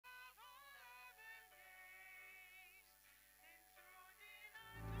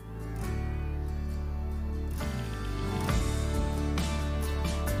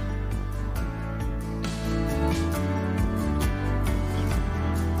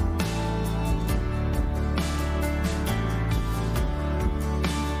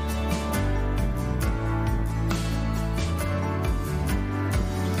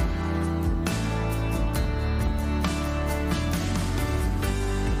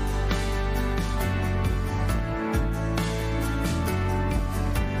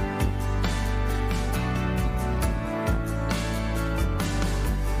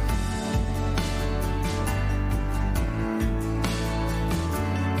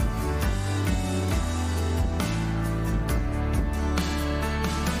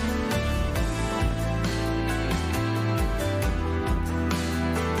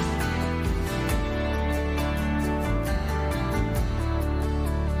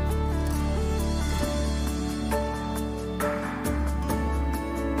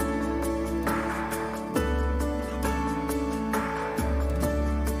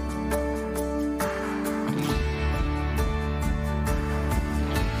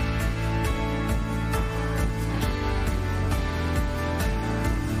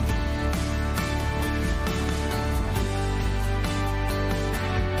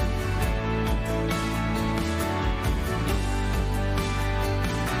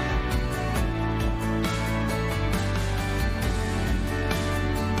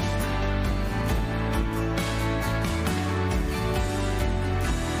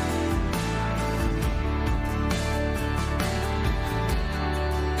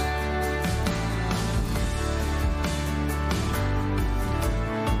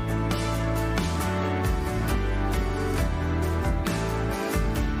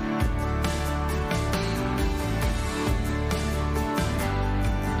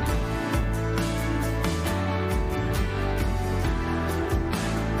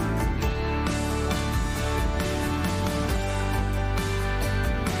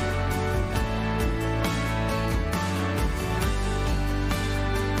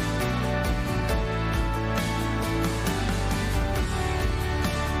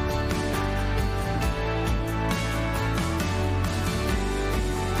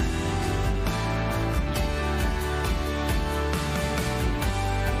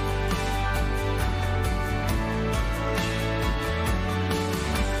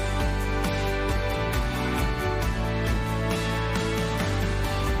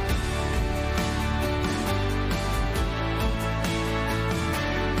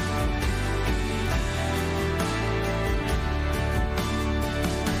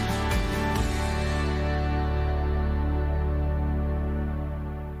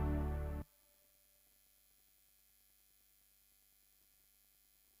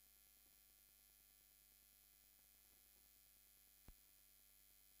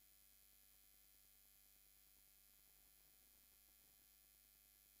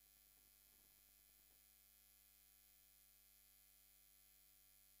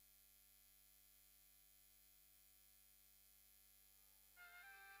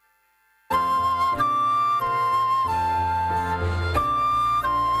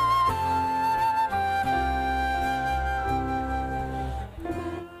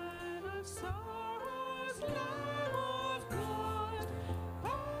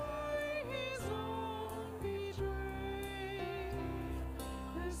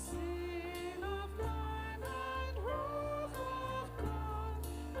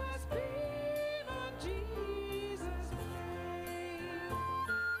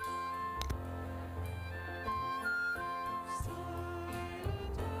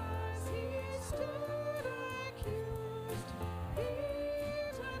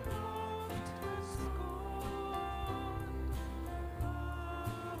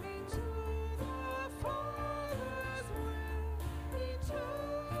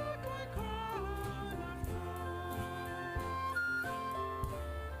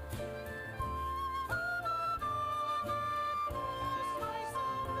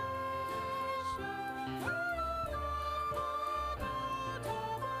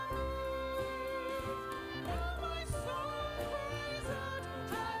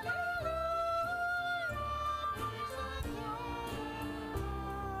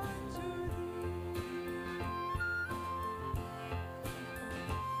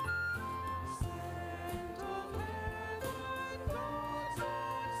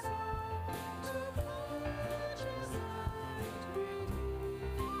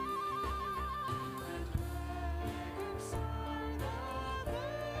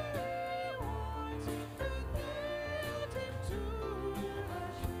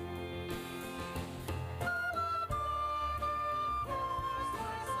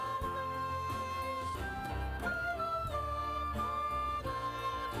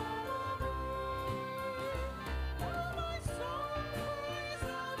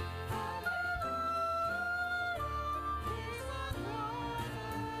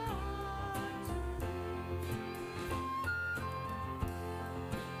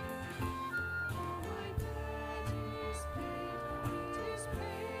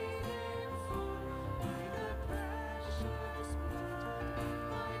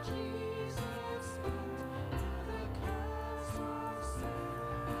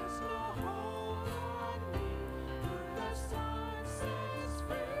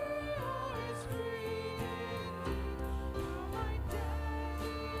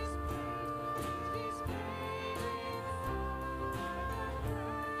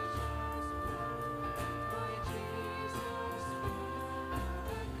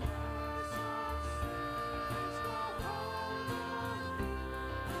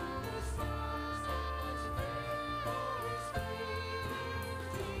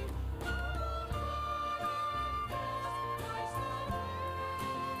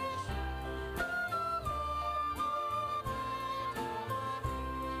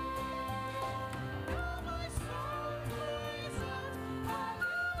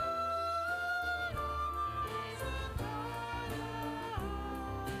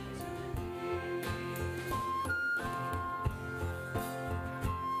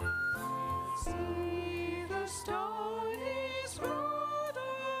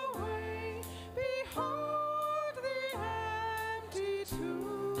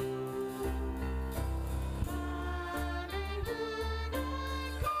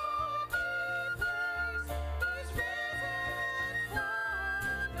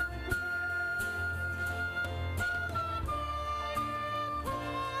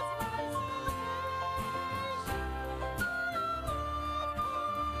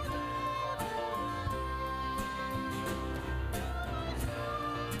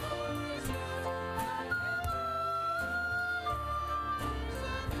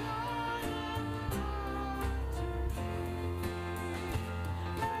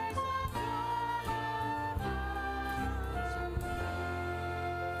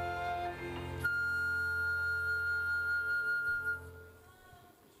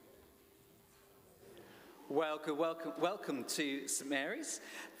Welcome to St. Mary's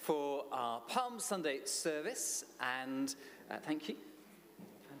for our Palm Sunday service, and thank you.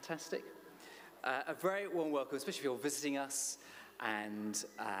 Fantastic. A very warm welcome, especially if you're visiting us, and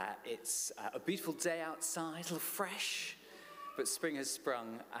it's a beautiful day outside, a little fresh, but spring has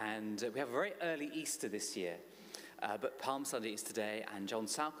sprung, and we have a very early Easter this year, but Palm Sunday is today, and John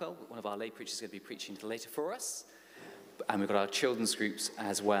Salkell, one of our lay preachers, is going to be preaching later for us, and we've got our children's groups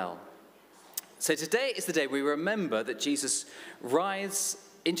as well. So today is the day we remember that Jesus rides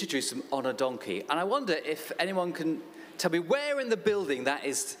into Jerusalem on a donkey. And I wonder if anyone can tell me where in the building that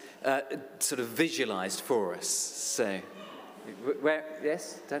is sort of visualized for us. So, where?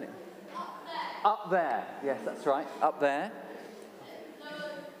 Yes? Don't it? Up there. Yes, that's right. Up there.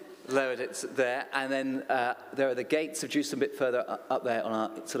 Lowered, it's there. And then there are the gates of Jerusalem a bit further up there on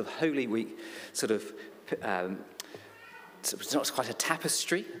our sort of Holy Week, sort of, it's not quite a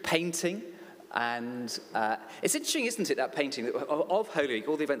tapestry, painting. And it's interesting, isn't it, that painting of Holy Week,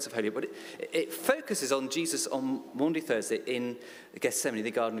 all the events of Holy Week, but it focuses on Jesus on Maundy Thursday in Gethsemane,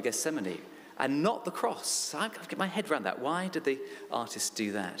 the Garden of Gethsemane, and not the cross. So I can't get my head around that. Why did the artist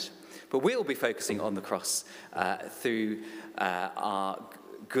do that? But we'll be focusing on the cross through our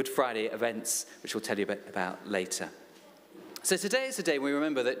Good Friday events, which we'll tell you about later. So today is the day we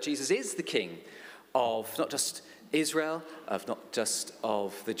remember that Jesus is the King of not just Israel, of not just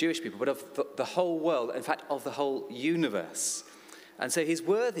of the Jewish people, but of the whole world, in fact, of the whole universe. And so he's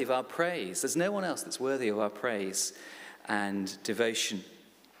worthy of our praise. There's no one else that's worthy of our praise and devotion.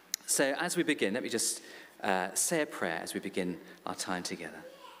 So as we begin, let me just say a prayer as we begin our time together.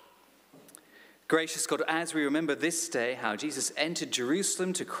 Gracious God, as we remember this day, how Jesus entered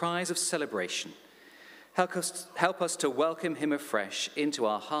Jerusalem to cries of celebration, help us to welcome him afresh into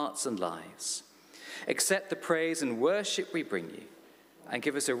our hearts and lives. Accept the praise and worship we bring you, and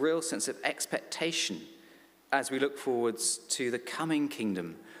give us a real sense of expectation as we look forwards to the coming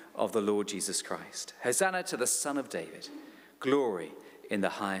kingdom of the Lord Jesus Christ. Hosanna to the Son of David. Glory in the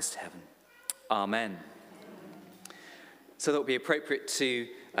highest heaven. Amen. So that would be appropriate to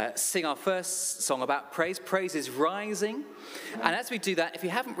sing our first song about praise. Praise is rising. And as we do that, if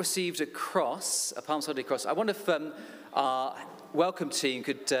you haven't received a cross, a Palm Sunday cross, I wonder if our welcome team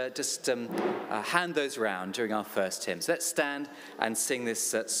could just hand those around during our first hymn. So let's stand and sing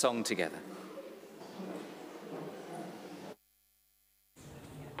this song together.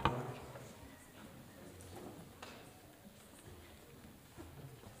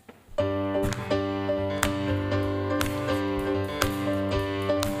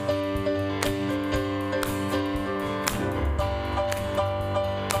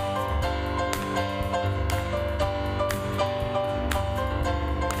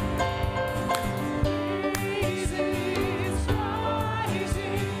 Praise is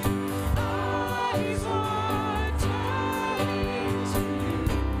rising.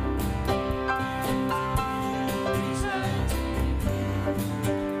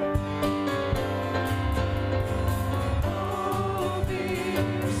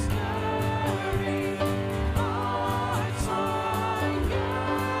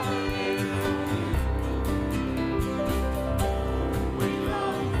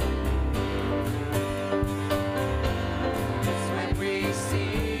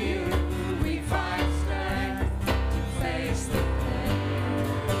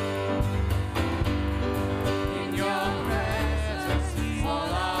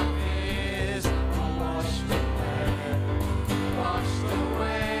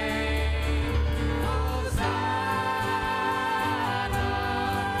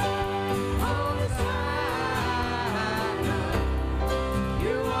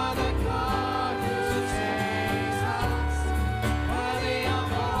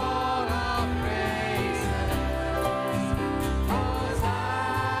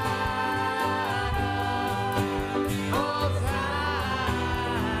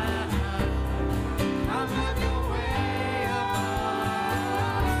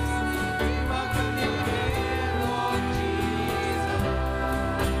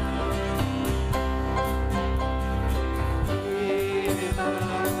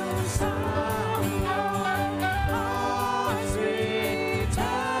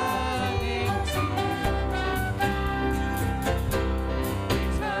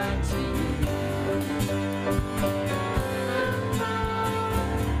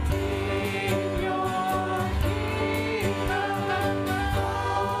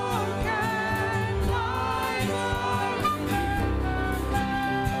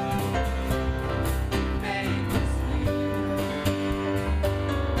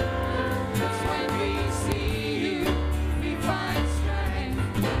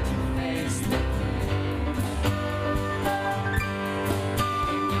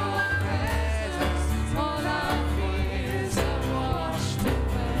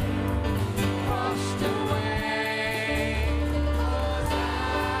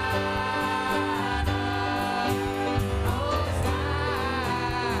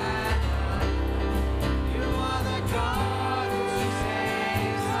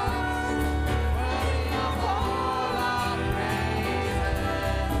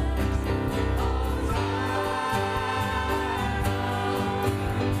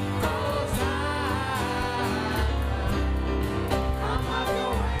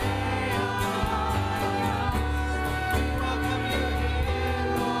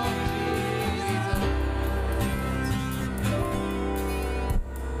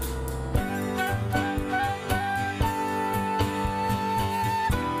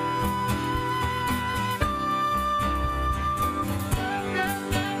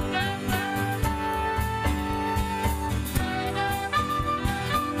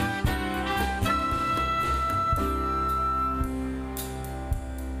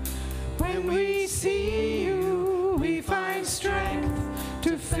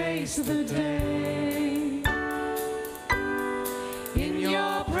 face the day. In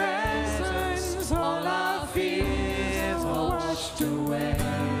your presence, all our fears are washed away.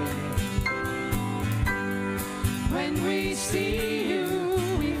 When we see you,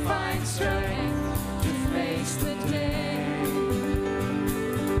 we find strength to face the day.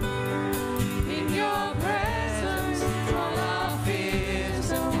 In your presence, all our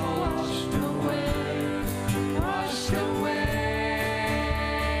fears are washed away, washed away.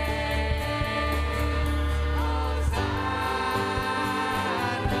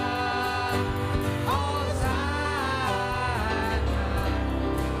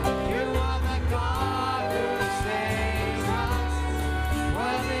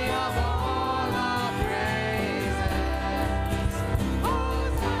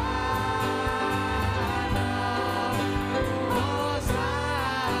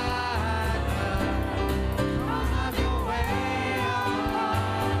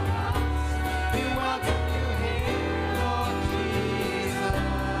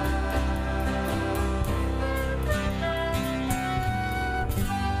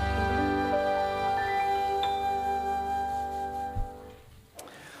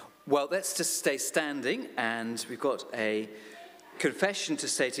 Well, let's just stay standing, and we've got a confession to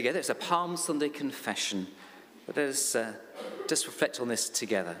say together. It's a Palm Sunday confession. But let us just reflect on this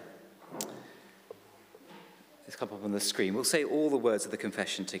together. Let's come up on the screen. We'll say all the words of the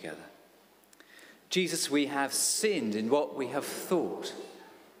confession together. Jesus, we have sinned in what we have thought.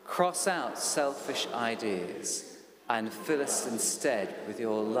 Cross out selfish ideas and fill us instead with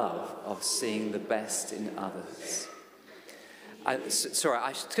your love of seeing the best in others. Just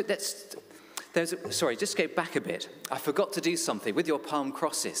go back a bit. I forgot to do something with your palm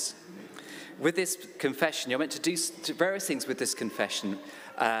crosses. With this confession, you're meant to do various things with this confession.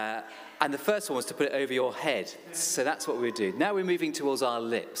 And the first one was to put it over your head. So that's what we do. Now we're moving towards our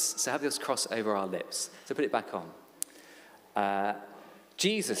lips. So have this cross over our lips. So put it back on.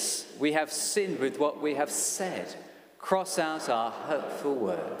 Jesus, we have sinned with what we have said. Cross out our hurtful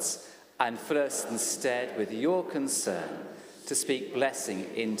words and fill us instead with your concern to speak blessing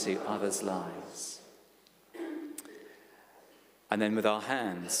into others' lives. And then with our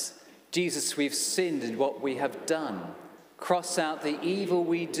hands, Jesus, we've sinned in what we have done. Cross out the evil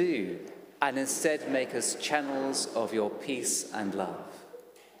we do and instead make us channels of your peace and love.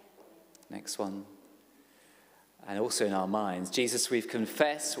 Next one. And also in our minds, Jesus, we've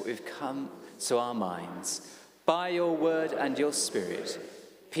confessed what we've come to our minds. By your word and your spirit,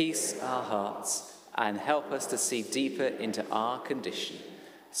 peace our hearts and help us to see deeper into our condition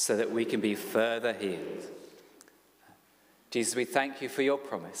so that we can be further healed. Jesus, we thank you for your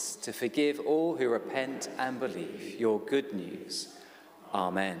promise to forgive all who repent and believe your good news.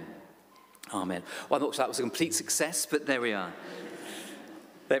 Amen. Amen. Well, I'm not sure that was a complete success, but there we are.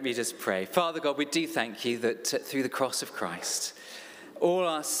 Let me just pray. Father God, we do thank you that through the cross of Christ, all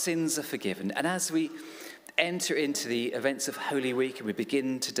our sins are forgiven. And as we enter into the events of Holy Week, and we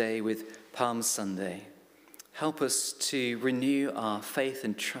begin today with Palm Sunday, help us to renew our faith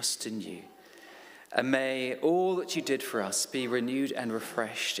and trust in you. And may all that you did for us be renewed and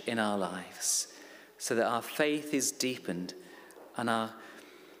refreshed in our lives, so that our faith is deepened and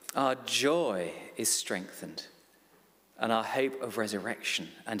our joy is strengthened, and our hope of resurrection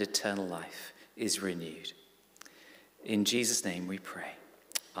and eternal life is renewed. In Jesus' name we pray.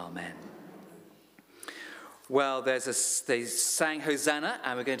 Amen. Well, they sang Hosanna,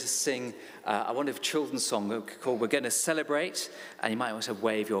 and we're going to sing a wonderful children's song called We're Going to Celebrate, and you might want to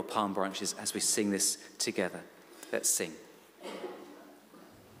wave your palm branches as we sing this together. Let's sing.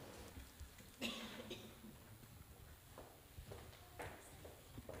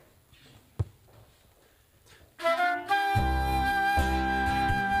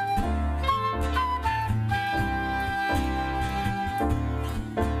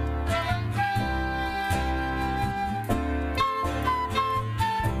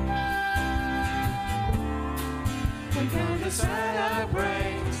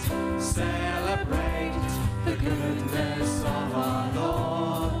 Celebrate the goodness of our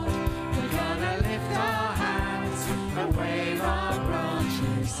Lord. We're gonna lift our hands and wave our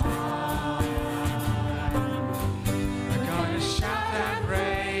branches high. We're gonna shout and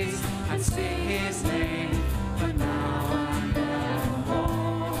praise and sing his name for now and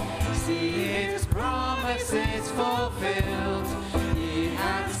evermore. See his promises fulfilled. He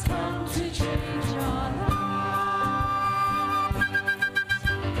has come to change our lives.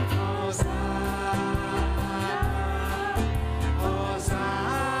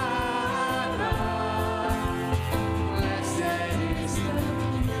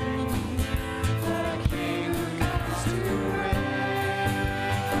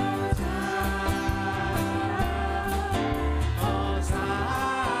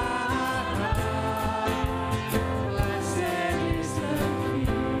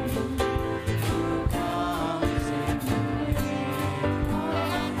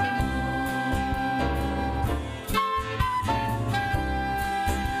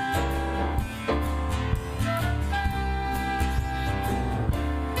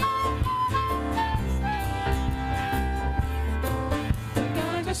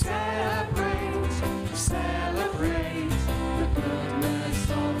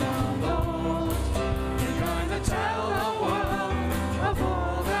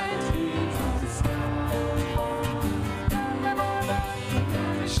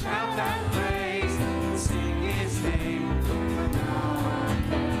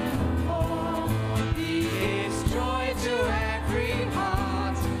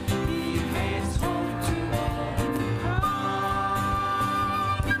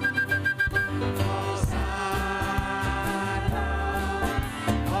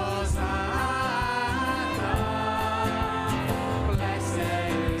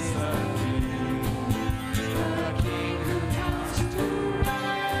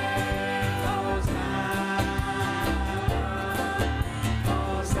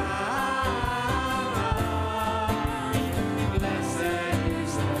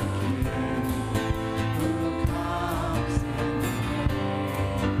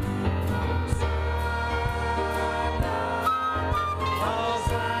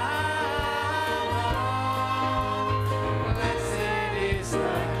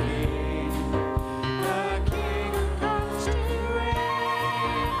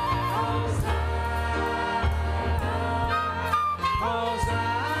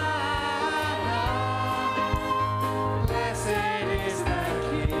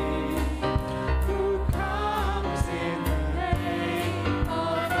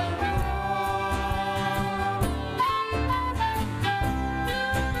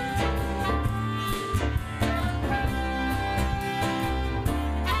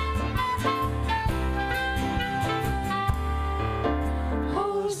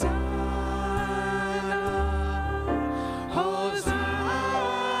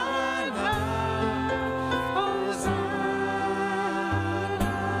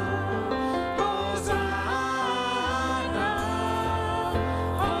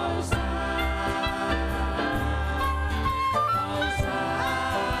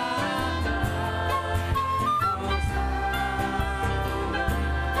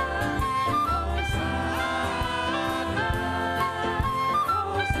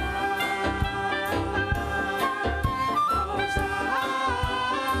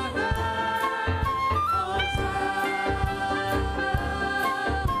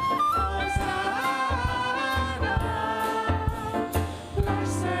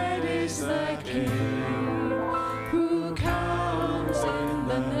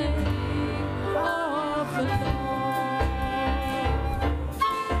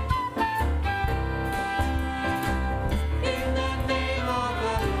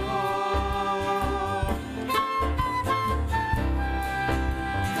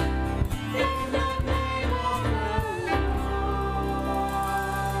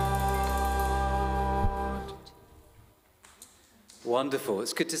 Wonderful.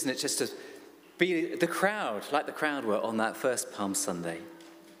 It's good, isn't it, just to be the crowd, like the crowd were on that first Palm Sunday.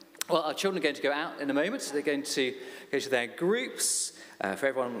 Well, our children are going to go out in a moment. So they're going to go to their groups for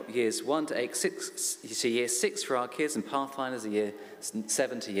everyone, years 1 to 8, 6. You see year 6 for our kids, and Pathfinders are year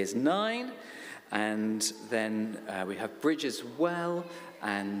 7 to years 9. And then we have bridge as well,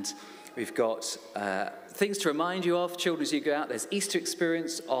 and we've got things to remind you of, children, as you go out. There's Easter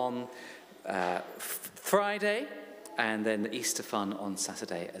experience on Friday, and then the Easter fun on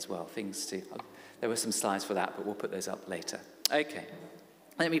Saturday as well. There were some slides for that, but we'll put those up later. Okay,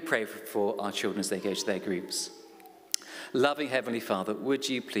 let me pray for our children as they go to their groups. Loving Heavenly Father, would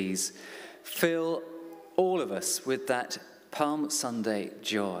you please fill all of us with that Palm Sunday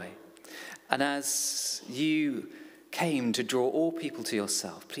joy? And as you came to draw all people to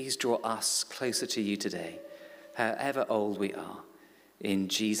yourself, please draw us closer to you today, however old we are. In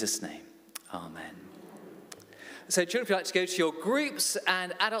Jesus' name, amen. So children, if you'd like to go to your groups,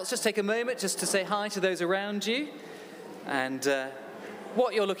 and adults, just take a moment just to say hi to those around you, and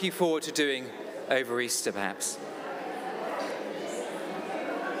what you're looking forward to doing over Easter, perhaps.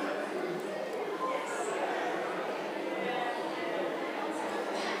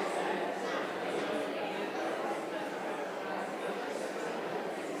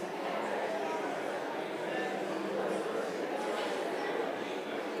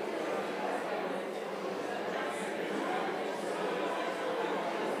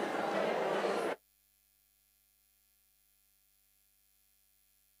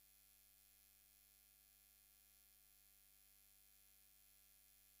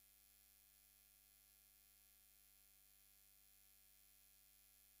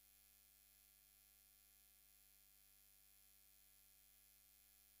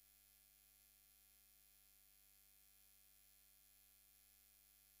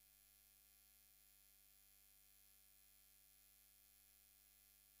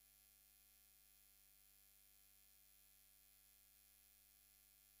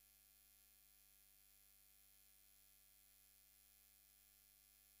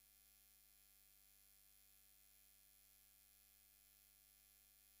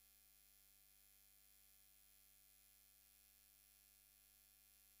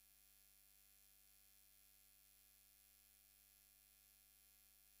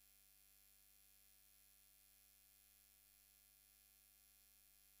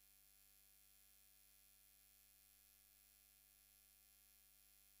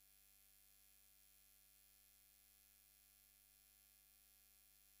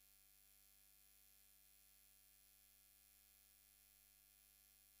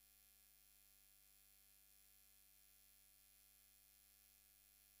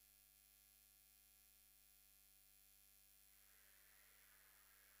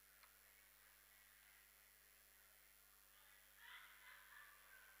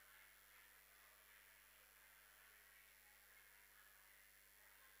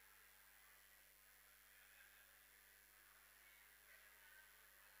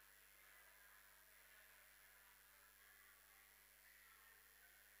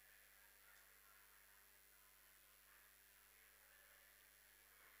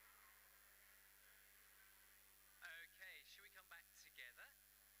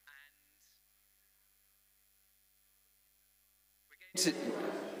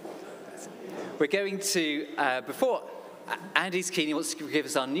 We're going to, before Andy's keen, he wants to give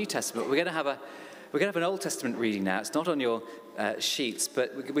us our New Testament, we're going to have an Old Testament reading now. It's not on your sheets,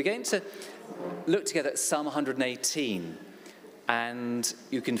 but we're going to look together at Psalm 118, and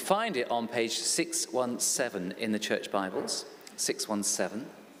you can find it on page 617 in the Church Bibles, 617.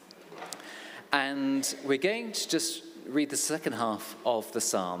 And we're going to just read the second half of the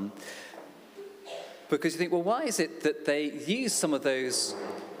psalm, because you think, well, why is it that they use some of those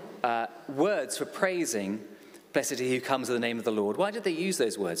words for praising blessed he who comes in the name of the Lord? Why did they use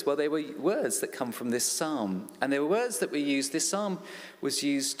those words? Well, they were words that come from this psalm. And they were words that were used, this psalm was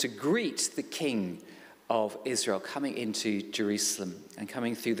used to greet the king of Israel coming into Jerusalem and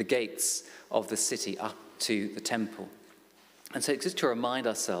coming through the gates of the city up to the temple. And so it's good to remind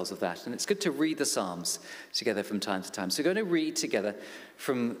ourselves of that. And it's good to read the Psalms together from time to time. So we're going to read together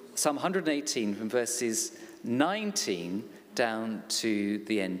from Psalm 118, from verses 19 down to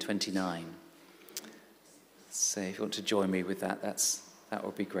the end, 29. So if you want to join me with that, that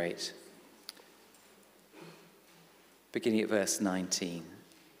would be great. Beginning at verse 19.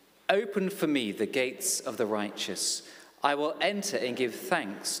 Open for me the gates of the righteous. I will enter and give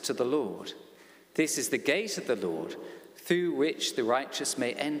thanks to the Lord. This is the gate of the Lord, through which the righteous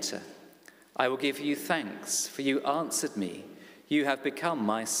may enter. I will give you thanks, for you answered me. You have become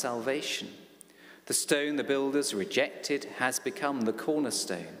my salvation. The stone the builders rejected has become the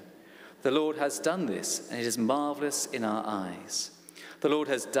cornerstone. The Lord has done this, and it is marvelous in our eyes. The Lord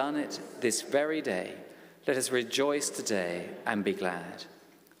has done it this very day. Let us rejoice today and be glad.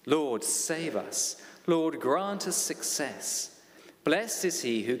 Lord, save us. Lord, grant us success. Blessed is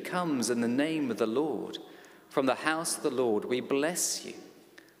he who comes in the name of the Lord. From the house of the Lord we bless you.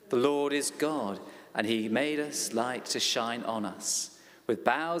 The Lord is God, and he made us light to shine on us. With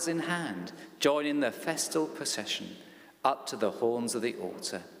boughs in hand, join in the festal procession up to the horns of the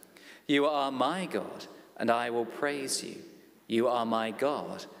altar. You are my God, and I will praise you. You are my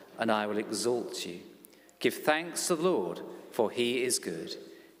God, and I will exalt you. Give thanks to the Lord, for he is good.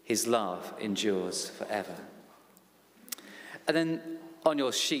 His love endures forever. And then on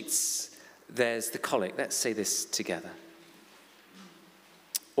your sheets, there's the collect. Let's say this together.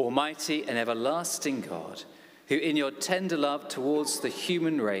 Almighty and everlasting God, who in your tender love towards the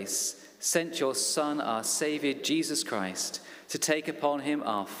human race sent your Son, our Saviour, Jesus Christ, to take upon him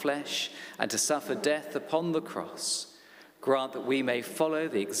our flesh and to suffer death upon the cross, grant that we may follow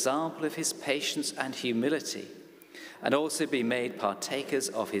the example of his patience and humility, and also be made partakers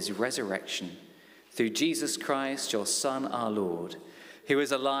of his resurrection, through Jesus Christ, your Son, our Lord, who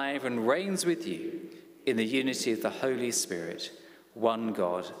is alive and reigns with you in the unity of the Holy Spirit, one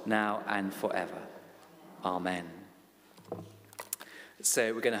God, now and forever. Amen.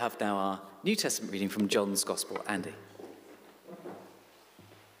 So we're going to have now our New Testament reading from John's Gospel. Andy.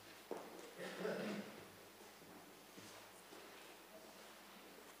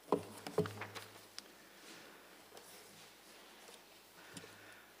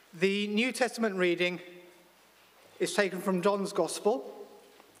 The New Testament reading is taken from John's Gospel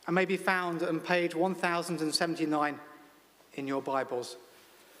and may be found on page 1079 in your Bibles.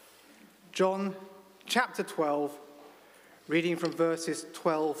 John chapter 12, reading from verses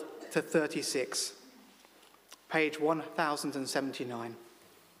 12 to 36, page 1079.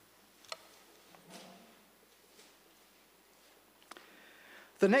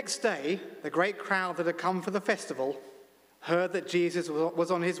 The next day, the great crowd that had come for the festival heard that Jesus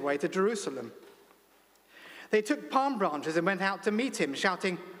was on his way to Jerusalem. They took palm branches and went out to meet him,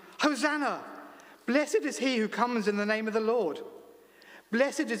 shouting, "Hosanna! Blessed is he who comes in the name of the Lord.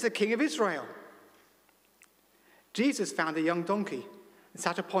 Blessed is the King of Israel." Jesus found a young donkey and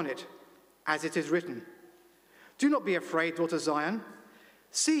sat upon it, as it is written, "Do not be afraid, daughter Zion.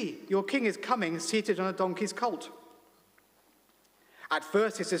 See, your king is coming, seated on a donkey's colt." At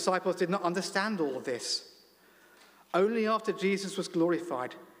first his disciples did not understand all of this. Only after Jesus was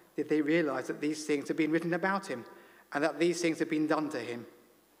glorified did they realize that these things had been written about him and that these things had been done to him.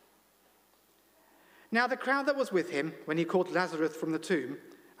 Now the crowd that was with him when he called Lazarus from the tomb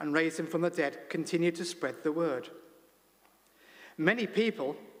and raised him from the dead continued to spread the word. Many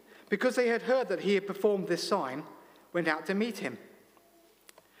people, because they had heard that he had performed this sign, went out to meet him.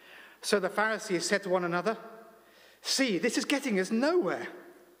 So the Pharisees said to one another, "See, this is getting us nowhere.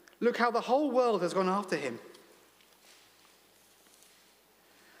 Look how the whole world has gone after him."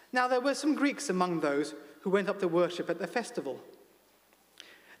 Now there were some Greeks among those who went up to worship at the festival.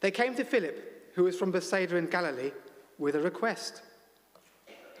 They came to Philip, who was from Bethsaida in Galilee, with a request.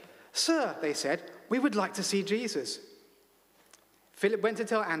 "Sir," they said, "we would like to see Jesus." Philip went to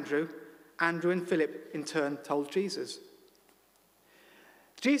tell Andrew. Andrew and Philip in turn told Jesus.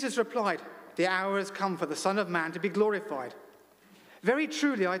 Jesus replied, "The hour has come for the Son of Man to be glorified. Very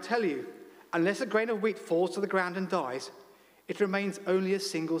truly I tell you, unless a grain of wheat falls to the ground and dies, it remains only a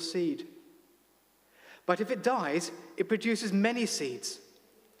single seed. But if it dies, it produces many seeds.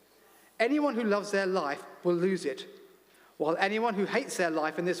 Anyone who loves their life will lose it, while anyone who hates their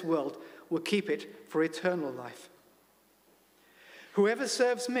life in this world will keep it for eternal life. Whoever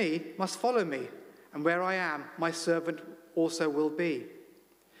serves me must follow me, and where I am, my servant also will be.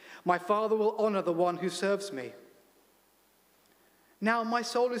 My Father will honor the one who serves me. Now my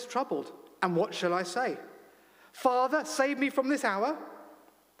soul is troubled, and what shall I say? Father, save me from this hour?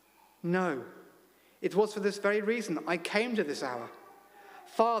 No, it was for this very reason I came to this hour.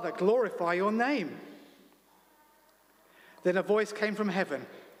 Father, glorify your name." Then a voice came from heaven.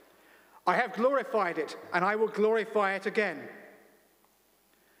 "I have glorified it, and I will glorify it again."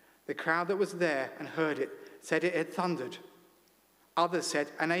 The crowd that was there and heard it said it had thundered. Others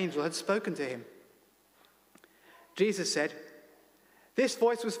said an angel had spoken to him. Jesus said, "This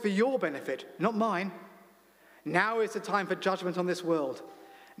voice was for your benefit, not mine. Now is the time for judgment on this world.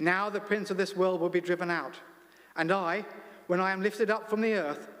 Now the prince of this world will be driven out. And I, when I am lifted up from the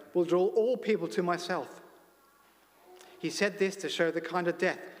earth, will draw all people to myself." He said this to show the kind of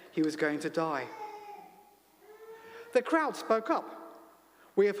death he was going to die. The crowd spoke up.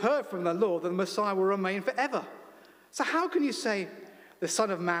 We have heard from the Lord that the Messiah will remain forever. So how can you say the Son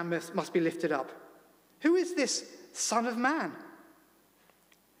of Man must be lifted up? Who is this Son of Man?"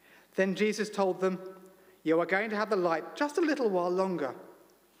 Then Jesus told them, "You are going to have the light just a little while longer.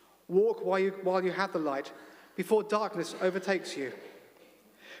 Walk while you have the light, before darkness overtakes you.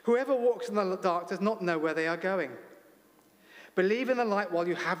 Whoever walks in the dark does not know where they are going. Believe in the light while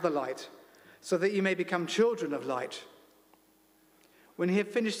you have the light, so that you may become children of light." When he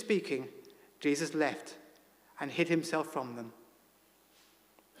had finished speaking, Jesus left and hid himself from them.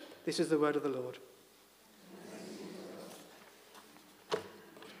 This is the word of the Lord.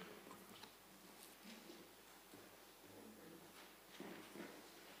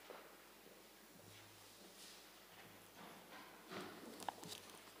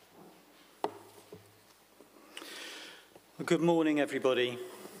 Good morning, everybody.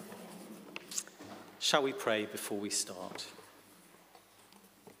 Shall we pray before we start?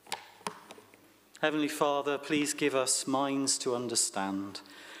 Heavenly Father, please give us minds to understand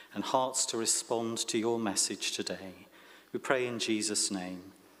and hearts to respond to your message today. We pray in Jesus'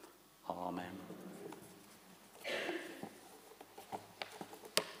 name. Amen.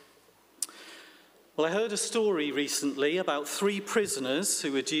 Well, I heard a story recently about 3 prisoners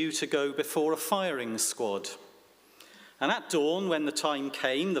who were due to go before a firing squad. And at dawn, when the time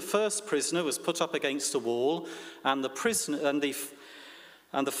came, the first prisoner was put up against a wall, and the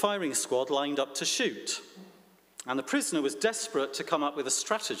firing squad lined up to shoot. And the prisoner was desperate to come up with a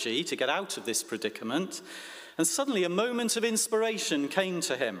strategy to get out of this predicament, and suddenly a moment of inspiration came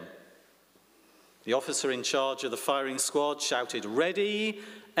to him. The officer in charge of the firing squad shouted, "Ready,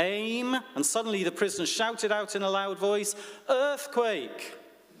 aim," and suddenly the prisoner shouted out in a loud voice, "Earthquake!"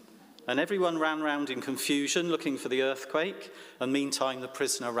 And everyone ran round in confusion, looking for the earthquake, and meantime the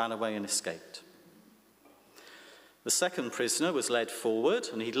prisoner ran away and escaped. The second prisoner was led forward,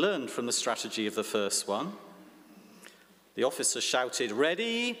 and he'd learned from the strategy of the first one. The officer shouted,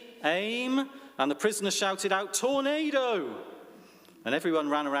 "Ready, aim," and the prisoner shouted out, "Tornado!" And everyone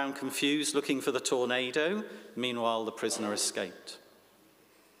ran around confused, looking for the tornado. Meanwhile, the prisoner escaped.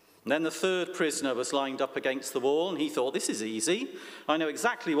 And then the third prisoner was lined up against the wall, and he thought, "This is easy. I know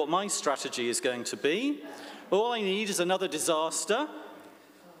exactly what my strategy is going to be. All I need is another disaster."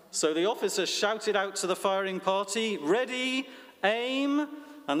 So the officer shouted out to the firing party, "Ready, aim,"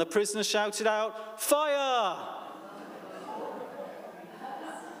 and the prisoner shouted out, "Fire!"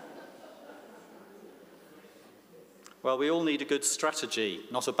 Well, we all need a good strategy,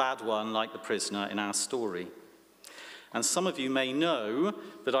 not a bad one like the prisoner in our story. And some of you may know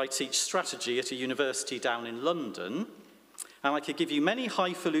that I teach strategy at a university down in London, and I could give you many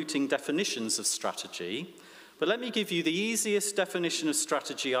highfalutin definitions of strategy, but let me give you the easiest definition of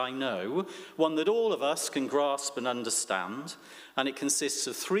strategy I know, one that all of us can grasp and understand, and it consists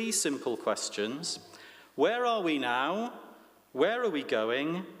of 3 simple questions. Where are we now? Where are we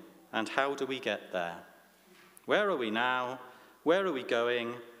going? And how do we get there? Where are we now? Where are we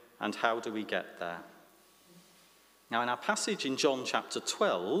going? And how do we get there? Now, in our passage in John chapter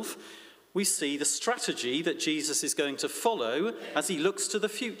 12, we see the strategy that Jesus is going to follow as he looks to the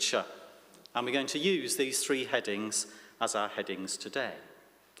future. And we're going to use these 3 headings as our headings today.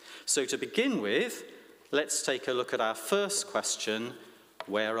 So to begin with, let's take a look at our first question,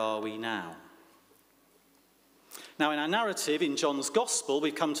 where are we now? Now, in our narrative in John's Gospel,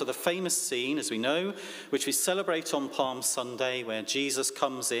 we've come to the famous scene, as we know, which we celebrate on Palm Sunday, where Jesus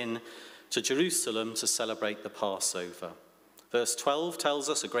comes in to Jerusalem to celebrate the Passover. Verse 12 tells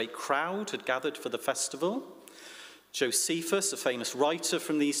us a great crowd had gathered for the festival. Josephus, a famous writer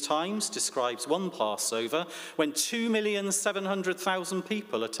from these times, describes one Passover when 2,700,000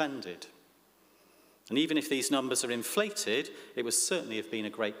 people attended. And even if these numbers are inflated, it would certainly have been a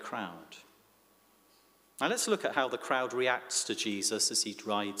great crowd. Now let's look at how the crowd reacts to Jesus as he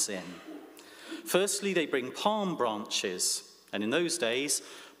rides in. Firstly, they bring palm branches. And in those days,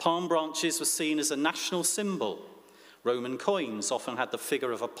 palm branches were seen as a national symbol. Roman coins often had the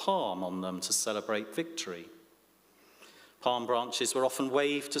figure of a palm on them to celebrate victory. Palm branches were often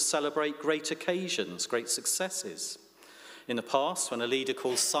waved to celebrate great occasions, great successes. In the past, when a leader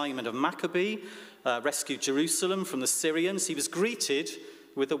called Simon of Maccabee rescued Jerusalem from the Syrians, he was greeted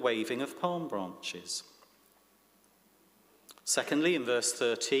with the waving of palm branches. Secondly, in verse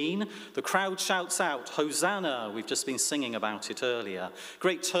 13, the crowd shouts out, "Hosanna!" We've just been singing about it earlier.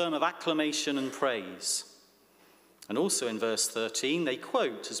 Great term of acclamation and praise. And also in verse 13, they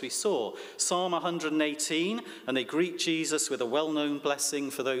quote, as we saw, Psalm 118, and they greet Jesus with a well-known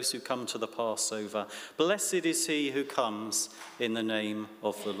blessing for those who come to the Passover. "Blessed is he who comes in the name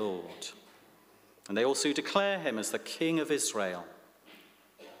of the Lord." And they also declare him as the King of Israel.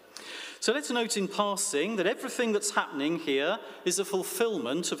 So let's note in passing that everything that's happening here is a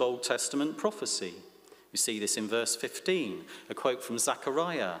fulfillment of Old Testament prophecy. We see this in verse 15, a quote from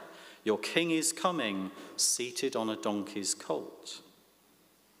Zechariah, "Your king is coming, seated on a donkey's colt."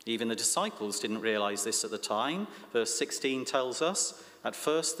 Even the disciples didn't realize this at the time. Verse 16 tells us, at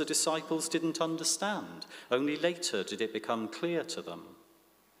first the disciples didn't understand. Only later did it become clear to them.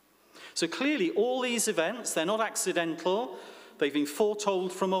 So clearly all these events, they're not accidental. They've been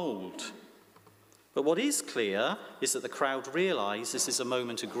foretold from old. But what is clear is that the crowd realize this is a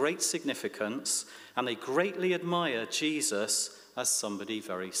moment of great significance, and they greatly admire Jesus as somebody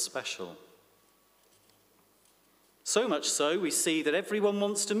very special. So much so, we see that everyone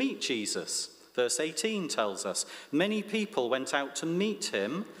wants to meet Jesus. Verse 18 tells us, many people went out to meet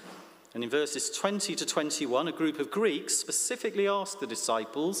him. And in verses 20 to 21, a group of Greeks specifically asked the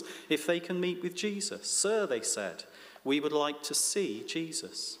disciples if they can meet with Jesus. "Sir," they said, "we would like to see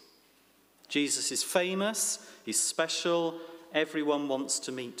Jesus." Jesus is famous, he's special, everyone wants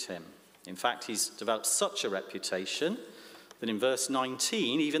to meet him. In fact, he's developed such a reputation that in verse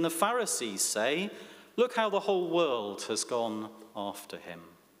 19, even the Pharisees say, "Look how the whole world has gone after him."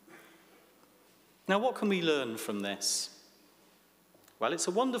 Now, what can we learn from this? Well, it's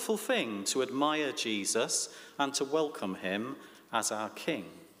a wonderful thing to admire Jesus and to welcome him as our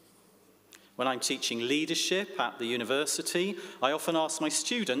King. When I'm teaching leadership at the university, I often ask my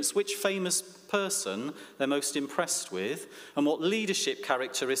students which famous person they're most impressed with and what leadership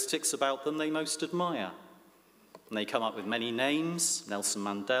characteristics about them they most admire. And they come up with many names: Nelson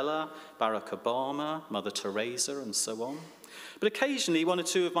Mandela, Barack Obama, Mother Teresa, and so on. But occasionally one or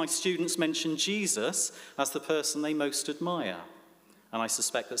two of my students mention Jesus as the person they most admire. And I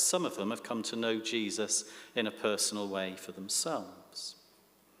suspect that some of them have come to know Jesus in a personal way for themselves.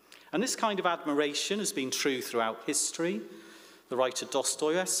 And this kind of admiration has been true throughout history. The writer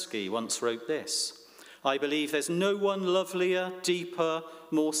Dostoevsky once wrote this: "I believe there's no one lovelier, deeper,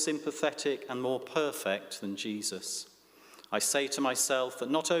 more sympathetic and more perfect than Jesus. I say to myself that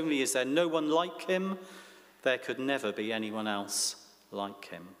not only is there no one like him, there could never be anyone else like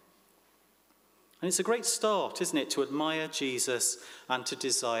him." And it's a great start, isn't it, to admire Jesus and to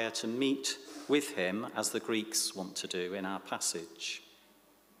desire to meet with him, as the Greeks want to do in our passage.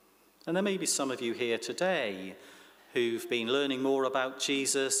 And there may be some of you here today who've been learning more about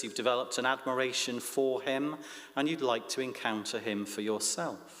Jesus, you've developed an admiration for him, and you'd like to encounter him for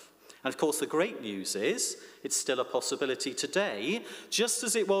yourself. And of course, the great news is it's still a possibility today, just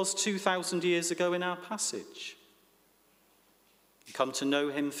as it was 2,000 years ago in our passage. You come to know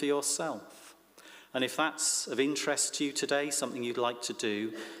him for yourself. And if that's of interest to you today, something you'd like to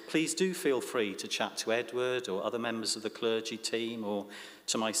do, please do feel free to chat to Edward or other members of the clergy team or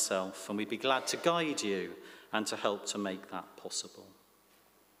to myself, and we'd be glad to guide you and to help to make that possible.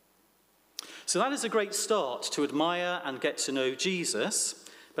 So that is a great start to admire and get to know Jesus.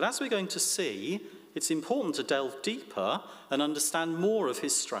 But as we're going to see, it's important to delve deeper and understand more of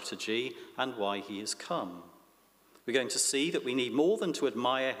his strategy and why he has come. We're going to see that we need more than to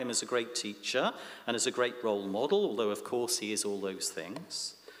admire him as a great teacher and as a great role model, although of course he is all those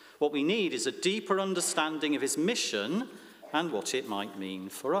things. What we need is a deeper understanding of his mission and what it might mean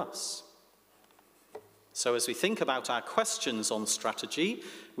for us. So as we think about our questions on strategy,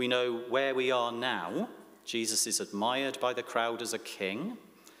 we know where we are now. Jesus is admired by the crowd as a king.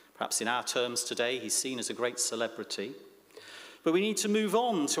 Perhaps in our terms today, he's seen as a great celebrity. But we need to move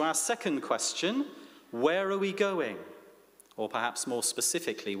on to our second question: where are we going? Or perhaps more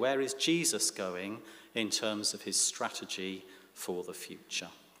specifically, where is Jesus going in terms of his strategy for the future?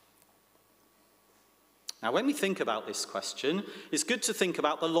 Now, when we think about this question, it's good to think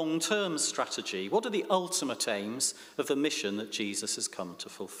about the long-term strategy. What are the ultimate aims of the mission that Jesus has come to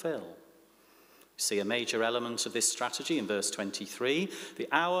fulfill? We see a major element of this strategy in verse 23. The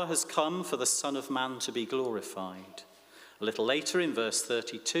hour has come for the Son of Man to be glorified. A little later in verse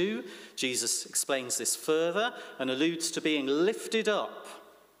 32, Jesus explains this further and alludes to being lifted up.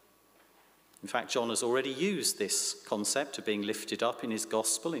 In fact, John has already used this concept of being lifted up in his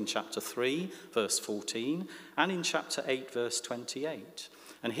gospel in chapter 3, verse 14, and in chapter 8, verse 28.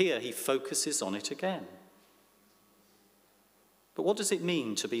 And here he focuses on it again. But what does it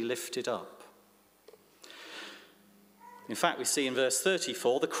mean to be lifted up? In fact, we see in verse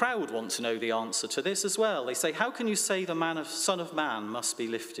 34, the crowd want to know the answer to this as well. They say, how can you say the Son of Man must be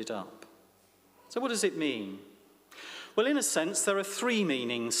lifted up? So what does it mean? Well, in a sense, there are three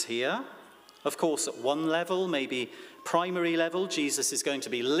meanings here. Of course, at one level, maybe primary level, Jesus is going to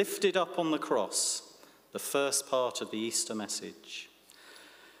be lifted up on the cross, the first part of the Easter message.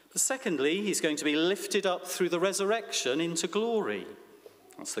 But secondly, he's going to be lifted up through the resurrection into glory.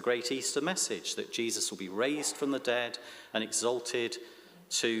 That's the great Easter message, that Jesus will be raised from the dead and exalted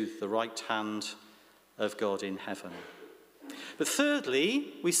to the right hand of God in heaven. But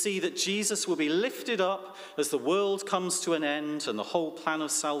thirdly, we see that Jesus will be lifted up as the world comes to an end and the whole plan of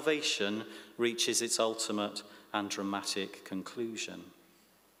salvation reaches its ultimate and dramatic conclusion.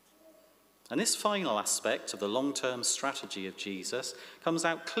 And this final aspect of the long-term strategy of Jesus comes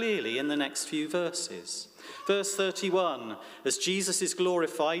out clearly in the next few verses. Verse 31, as Jesus is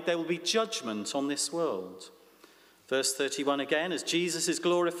glorified, there will be judgment on this world. Verse 31 again, as Jesus is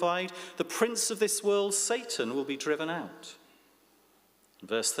glorified, the prince of this world, Satan, will be driven out.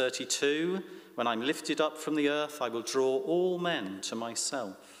 Verse 32, when I'm lifted up from the earth, I will draw all men to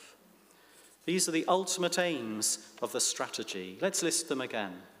myself. These are the ultimate aims of the strategy. Let's list them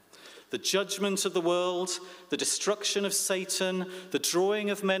again. The judgment of the world, the destruction of Satan, the drawing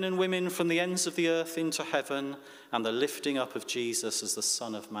of men and women from the ends of the earth into heaven, and the lifting up of Jesus as the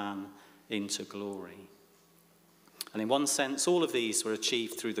Son of Man into glory. And in one sense, all of these were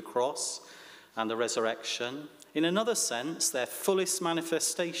achieved through the cross and the resurrection. In another sense, their fullest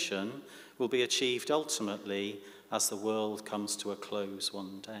manifestation will be achieved ultimately as the world comes to a close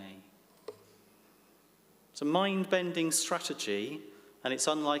one day. It's a mind-bending strategy, and it's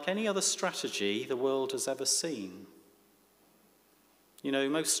unlike any other strategy the world has ever seen. You know,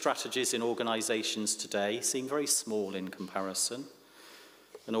 most strategies in organisations today seem very small in comparison.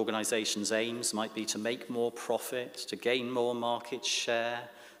 An organisation's aims might be to make more profit, to gain more market share,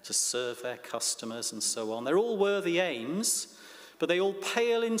 to serve their customers, and so on. They're all worthy aims, but they all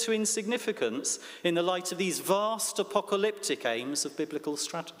pale into insignificance in the light of these vast apocalyptic aims of biblical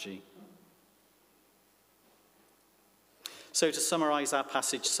strategy. So to summarise our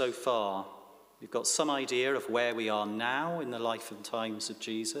passage so far, we've got some idea of where we are now in the life and times of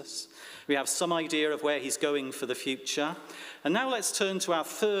Jesus. We have some idea of where he's going for the future. And now let's turn to our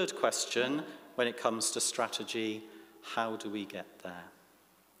third question when it comes to strategy. How do we get there?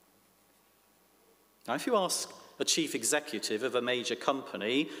 Now, if you ask a chief executive of a major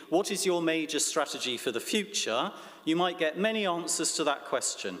company, what is your major strategy for the future? You might get many answers to that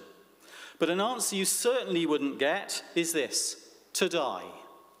question. But an answer you certainly wouldn't get is this: to die.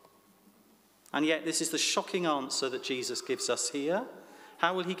 And yet this is the shocking answer that Jesus gives us here.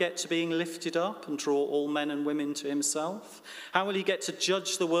 How will he get to being lifted up and draw all men and women to himself? How will he get to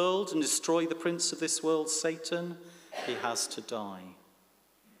judge the world and destroy the prince of this world, Satan? He has to die.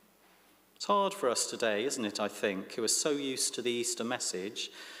 It's hard for us today, isn't it, I think, who are so used to the Easter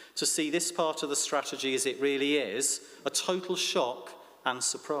message, to see this part of the strategy as it really is, a total shock and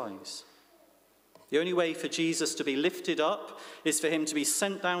surprise. The only way for Jesus to be lifted up is for him to be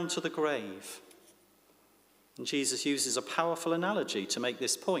sent down to the grave. And Jesus uses a powerful analogy to make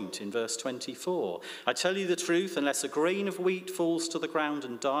this point in verse 24. I tell you the truth, unless a grain of wheat falls to the ground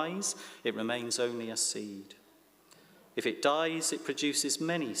and dies, it remains only a seed. If it dies, it produces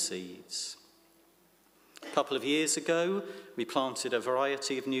many seeds. A couple of years ago, we planted a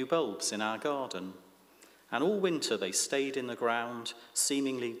variety of new bulbs in our garden. And all winter they stayed in the ground,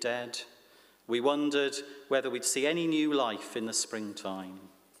 seemingly dead. We wondered whether we'd see any new life in the springtime.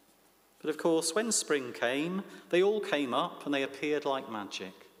 But of course, when spring came, they all came up and they appeared like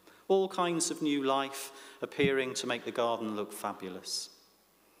magic. All kinds of new life appearing to make the garden look fabulous.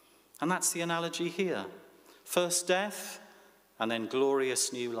 And that's the analogy here. First death, and then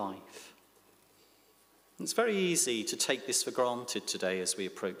glorious new life. It's very easy to take this for granted today as we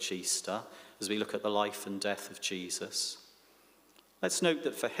approach Easter, as we look at the life and death of Jesus. Let's note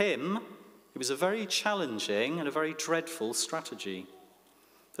that for him, it was a very challenging and a very dreadful strategy.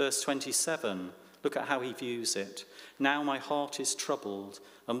 Verse 27, look at how he views it. Now my heart is troubled,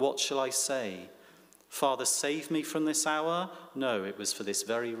 and what shall I say? Father, save me from this hour? No, it was for this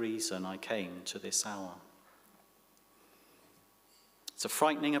very reason I came to this hour. It's a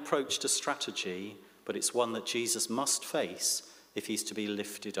frightening approach to strategy, but it's one that Jesus must face if he's to be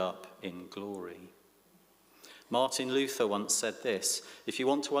lifted up in glory. Martin Luther once said this: if you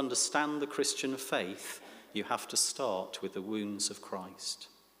want to understand the Christian faith, you have to start with the wounds of Christ.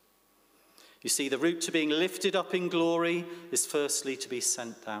 You see, the route to being lifted up in glory is firstly to be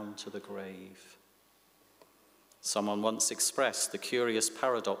sent down to the grave. Someone once expressed the curious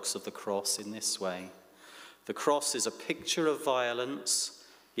paradox of the cross in this way: the cross is a picture of violence,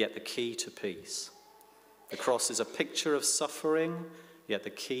 yet the key to peace. The cross is a picture of suffering, yet the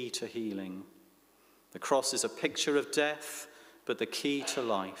key to healing. The cross is a picture of death, but the key to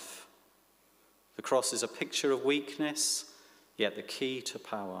life. The cross is a picture of weakness, yet the key to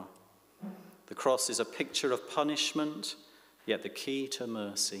power. The cross is a picture of punishment, yet the key to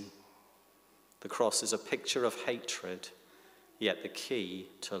mercy. The cross is a picture of hatred, yet the key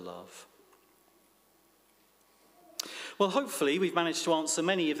to love. Well, hopefully we've managed to answer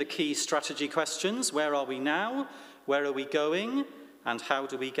many of the key strategy questions. Where are we now? Where are we going? And how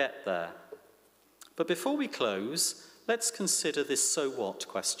do we get there? But before we close, let's consider this so what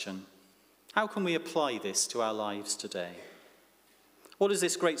question. How can we apply this to our lives today? What does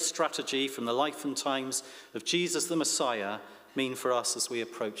this great strategy from the life and times of Jesus the Messiah mean for us as we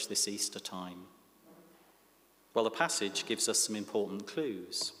approach this Easter time? Well, the passage gives us some important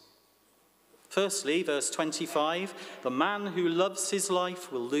clues. Firstly, verse 25, the man who loves his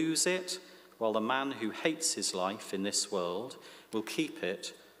life will lose it, while the man who hates his life in this world will keep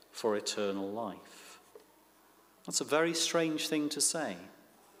it for eternal life. That's a very strange thing to say.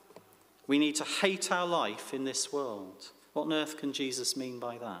 We need to hate our life in this world. What on earth can Jesus mean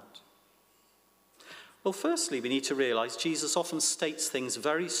by that? Well, firstly, we need to realize Jesus often states things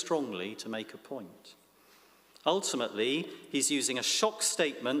very strongly to make a point. Ultimately, he's using a shock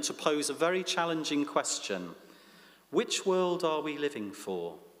statement to pose a very challenging question. Which world are we living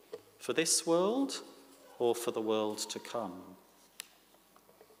for? For this world or for the world to come?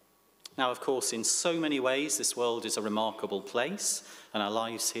 Now, of course, in so many ways, this world is a remarkable place, and our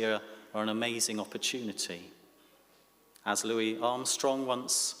lives here are an amazing opportunity. As Louis Armstrong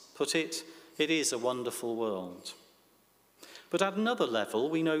once put it, it is a wonderful world. But at another level,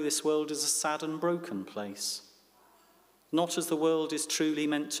 we know this world is a sad and broken place, not as the world is truly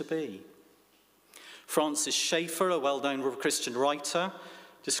meant to be. Francis Schaeffer, a well-known Christian writer,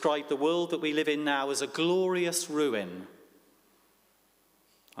 described the world that we live in now as a glorious ruin.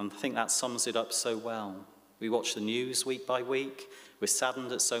 And I think that sums it up so well. We watch the news week by week. We're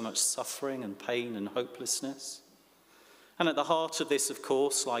saddened at so much suffering and pain and hopelessness. And at the heart of this, of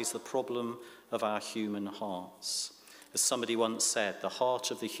course, lies the problem of our human hearts. As somebody once said, the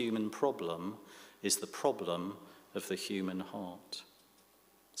heart of the human problem is the problem of the human heart.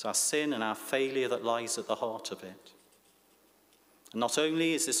 It's our sin and our failure that lies at the heart of it. And not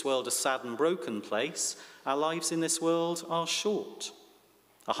only is this world a sad and broken place, our lives in this world are short.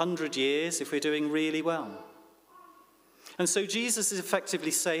 100 years if we're doing really well. And so Jesus is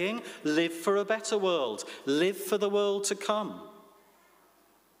effectively saying, live for a better world, live for the world to come.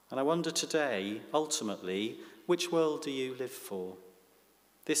 And I wonder today, ultimately, which world do you live for?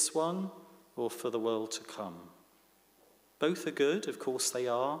 This one or for the world to come? Both are good, of course they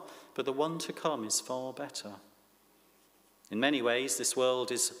are, but the one to come is far better. In many ways, this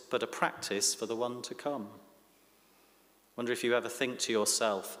world is but a practice for the one to come. Wonder if you ever think to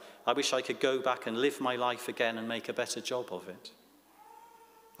yourself, I wish I could go back and live my life again and make a better job of it.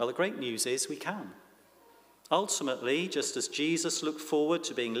 Well, the great news is we can. Ultimately, just as Jesus looked forward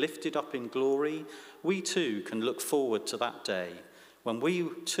to being lifted up in glory, we too can look forward to that day when we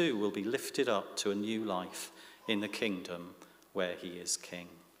too will be lifted up to a new life in the kingdom where he is king.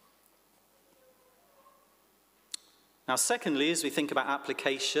 Now, secondly, as we think about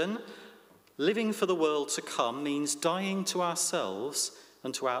application, living for the world to come means dying to ourselves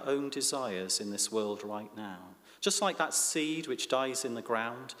and to our own desires in this world right now. Just like that seed which dies in the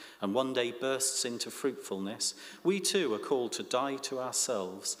ground and one day bursts into fruitfulness, we too are called to die to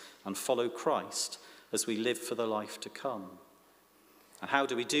ourselves and follow Christ as we live for the life to come. And how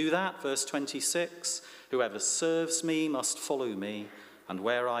do we do that? Verse 26, whoever serves me must follow me, and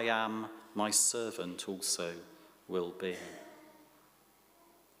where I am, my servant also will be.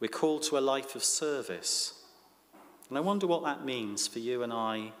 We're called to a life of service. And I wonder what that means for you and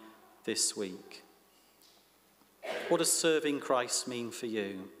I this week. What does serving Christ mean for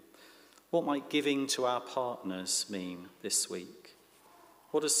you? What might giving to our partners mean this week?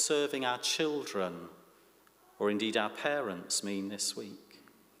 What does serving our children, or indeed our parents, mean this week?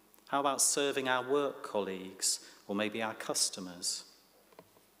 How about serving our work colleagues, or maybe our customers?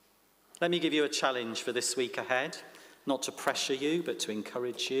 Let me give you a challenge for this week ahead, not to pressure you, but to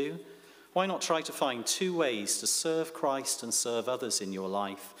encourage you. Why not try to find 2 ways to serve Christ and serve others in your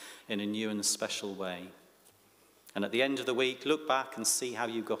life in a new and special way? And at the end of the week, look back and see how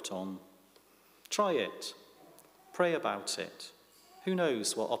you got on. Try it. Pray about it. Who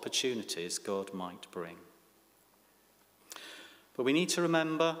knows what opportunities God might bring? But we need to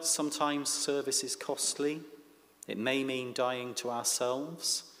remember sometimes service is costly. It may mean dying to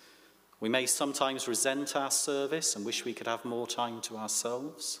ourselves. We may sometimes resent our service and wish we could have more time to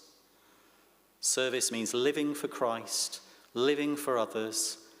ourselves. Service means living for Christ, living for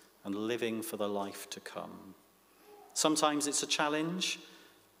others, and living for the life to come. Sometimes it's a challenge,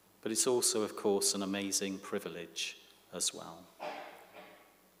 but it's also, of course, an amazing privilege as well.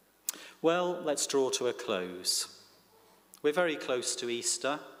 Well, let's draw to a close. We're very close to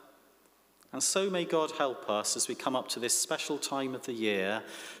Easter. And so may God help us as we come up to this special time of the year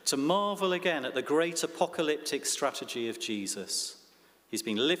to marvel again at the great apocalyptic strategy of Jesus. He's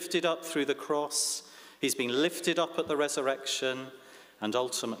been lifted up through the cross, he's been lifted up at the resurrection, and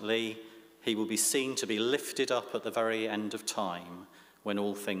ultimately he will be seen to be lifted up at the very end of time when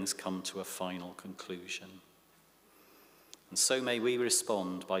all things come to a final conclusion. And so may we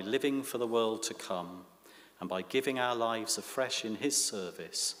respond by living for the world to come and by giving our lives afresh in his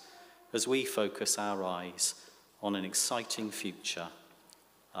service as we focus our eyes on an exciting future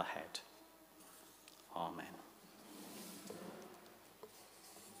ahead. Amen.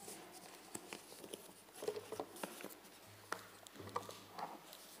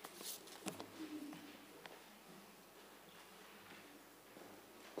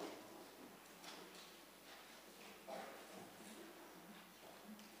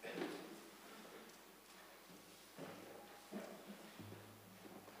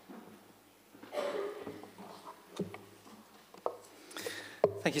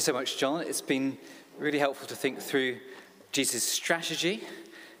 Thank you so much, John. It's been really helpful to think through Jesus' strategy.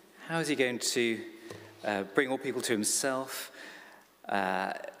 How is he going to bring all people to himself?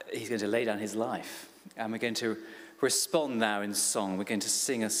 He's going to lay down his life. And we're going to respond now in song. We're going to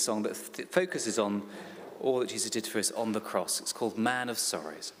sing a song that focuses on all that Jesus did for us on the cross. It's called Man of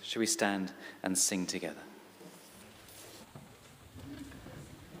Sorrows. Shall we stand and sing together?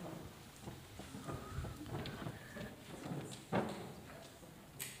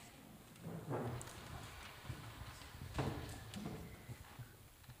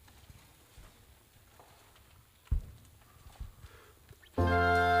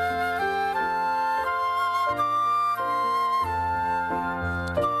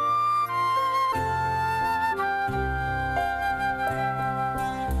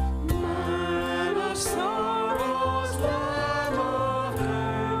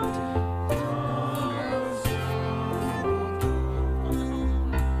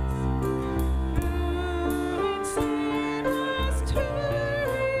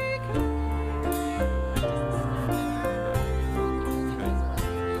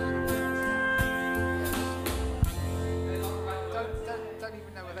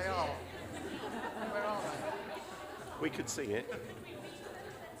 We could sing it.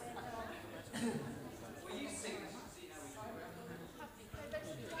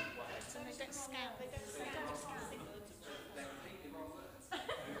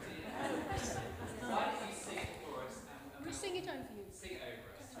 We'll sing it over you. Sing it over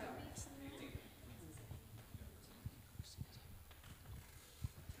us.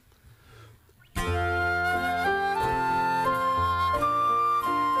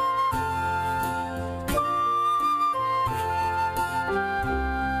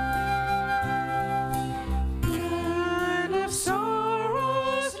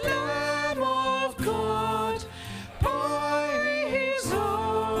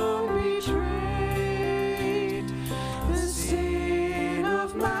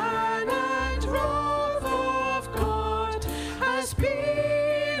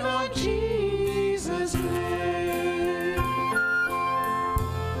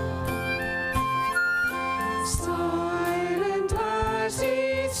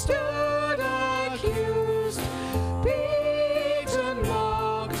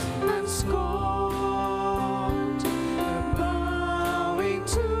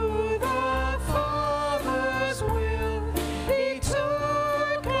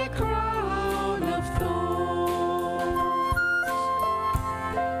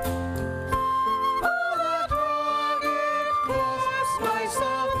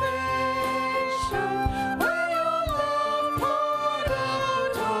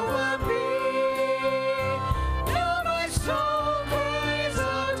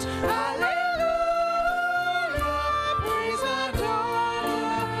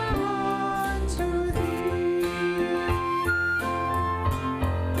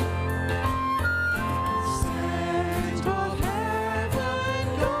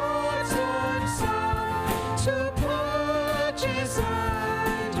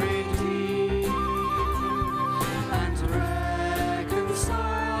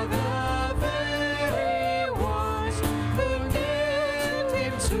 Reconcile the very ones who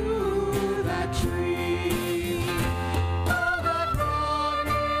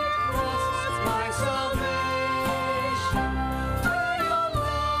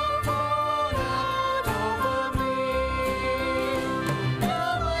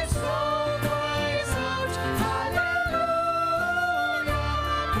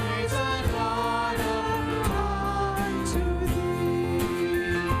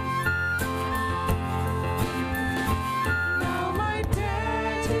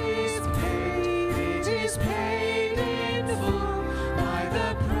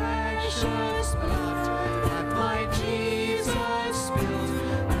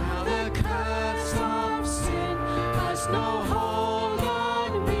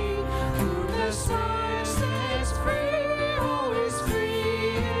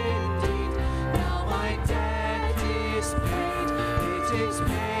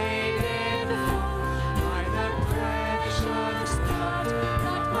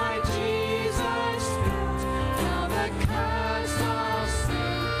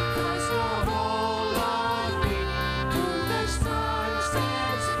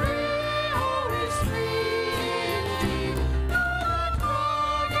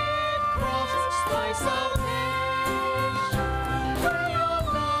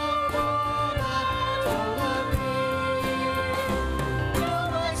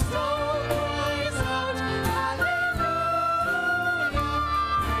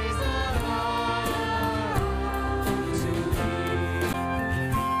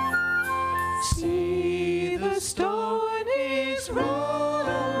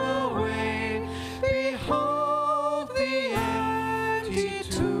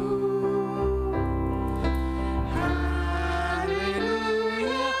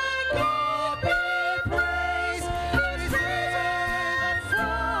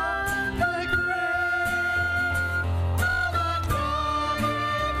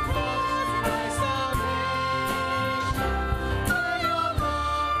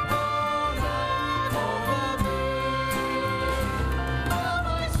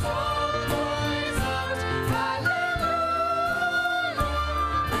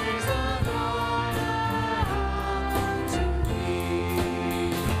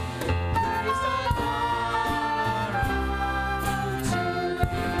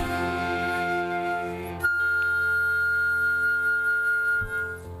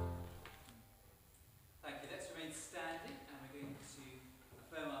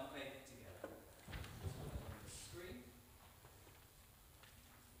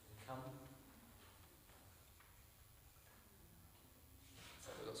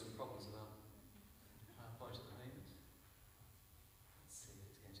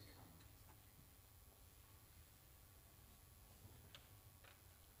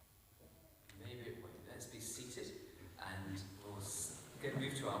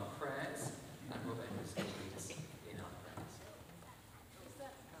Move to our prayers, and we'll then just lead us in our prayers.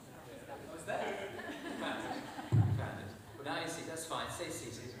 Oh, was there? Found it. Well, now you see, that's fine. Stay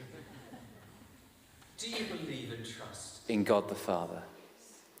seated. Do you believe and trust in God the Father?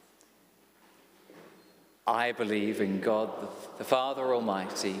 I believe in God the Father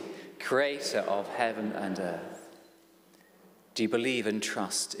Almighty, creator of heaven and earth. Do you believe and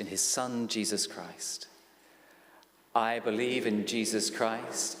trust in his Son, Jesus Christ? I believe in Jesus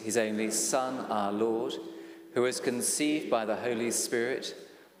Christ, his only Son, our Lord, who was conceived by the Holy Spirit,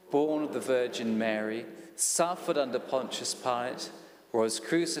 born of the Virgin Mary, suffered under Pontius Pilate, was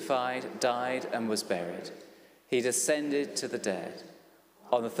crucified, died, and was buried. He descended to the dead.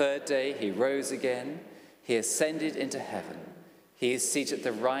 On the third day he rose again. He ascended into heaven. He is seated at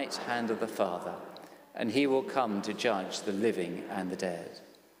the right hand of the Father, and he will come to judge the living and the dead.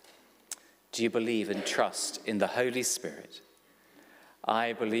 Do you believe and trust in the Holy Spirit?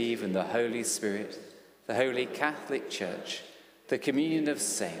 I believe in the Holy Spirit, the Holy Catholic Church, the communion of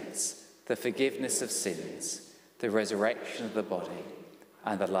saints, the forgiveness of sins, the resurrection of the body,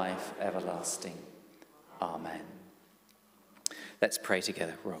 and the life everlasting. Amen. Let's pray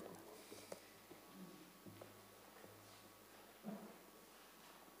together, Rob.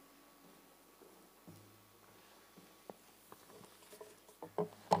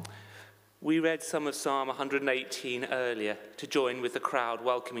 We read some of Psalm 118 earlier to join with the crowd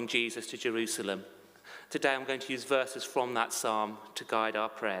welcoming Jesus to Jerusalem. Today I'm going to use verses from that psalm to guide our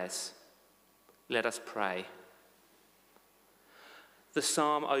prayers. Let us pray. The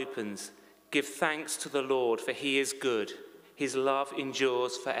psalm opens, "Give thanks to the Lord, for he is good. His love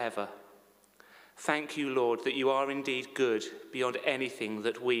endures forever." Thank you, Lord, that you are indeed good beyond anything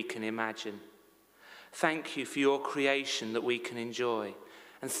that we can imagine. Thank you for your creation that we can enjoy.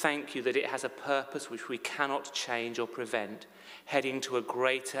 And thank you that it has a purpose which we cannot change or prevent, heading to a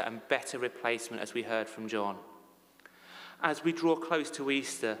greater and better replacement, as we heard from John. As we draw close to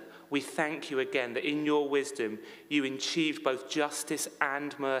Easter, we thank you again that in your wisdom you achieved both justice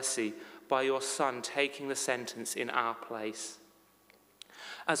and mercy by your Son taking the sentence in our place.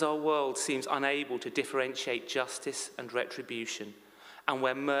 As our world seems unable to differentiate justice and retribution, and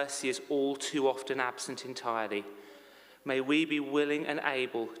where mercy is all too often absent entirely, may we be willing and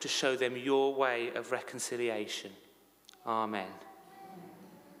able to show them your way of reconciliation. Amen.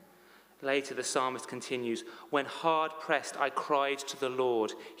 Later, the psalmist continues, "When hard pressed, I cried to the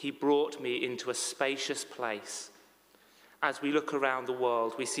Lord. He brought me into a spacious place." As we look around the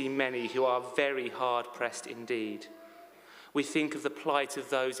world, we see many who are very hard pressed indeed. We think of the plight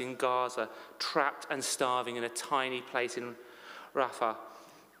of those in Gaza, trapped and starving in a tiny place in Rafah,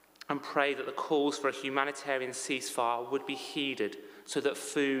 and pray that the calls for a humanitarian ceasefire would be heeded so that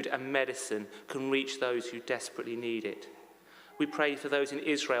food and medicine can reach those who desperately need it. We pray for those in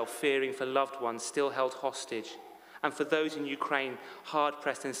Israel fearing for loved ones still held hostage, and for those in Ukraine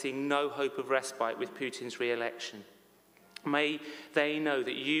hard-pressed and seeing no hope of respite with Putin's re-election. May they know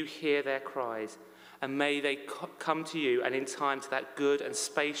that you hear their cries, and may they come to you and in time to that good and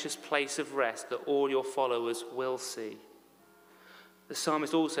spacious place of rest that all your followers will see. The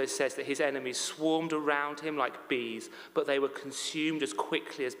psalmist also says that his enemies swarmed around him like bees, but they were consumed as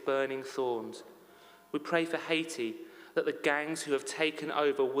quickly as burning thorns. We pray for Haiti, that the gangs who have taken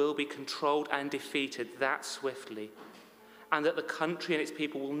over will be controlled and defeated that swiftly, and that the country and its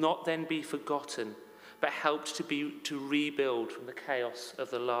people will not then be forgotten, but helped to rebuild from the chaos of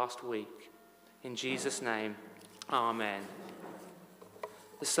the last week. In Jesus' name, amen.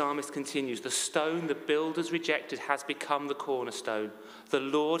 The psalmist continues, the stone the builders rejected has become the cornerstone. The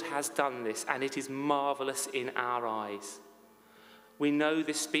Lord has done this, and it is marvelous in our eyes. We know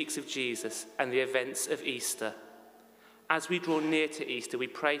this speaks of Jesus and the events of Easter. As we draw near to Easter, we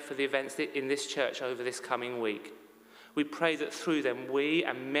pray for the events in this church over this coming week. We pray that through them, we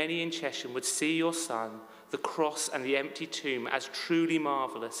and many in Chesham would see your Son, the cross and the empty tomb as truly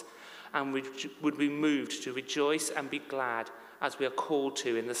marvellous, and would be moved to rejoice and be glad as we are called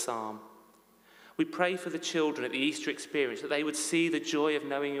to in the psalm. We pray for the children at the Easter experience, that they would see the joy of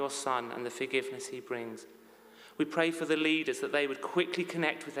knowing your Son and the forgiveness he brings. We pray for the leaders, that they would quickly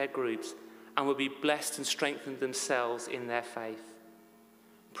connect with their groups and will be blessed and strengthened themselves in their faith.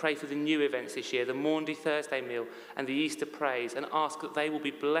 Pray for the new events this year, the Maundy Thursday meal and the Easter praise, and ask that they will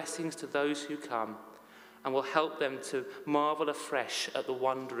be blessings to those who come and will help them to marvel afresh at the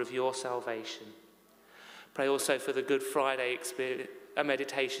wonder of your salvation. Pray also for the Good Friday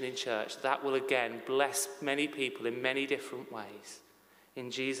meditation in church. That will again bless many people in many different ways.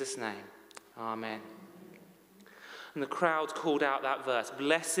 In Jesus' name, amen. And the crowd called out that verse,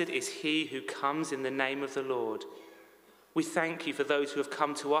 "Blessed is he who comes in the name of the Lord." We thank you for those who have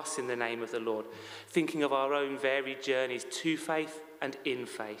come to us in the name of the Lord, thinking of our own varied journeys to faith and in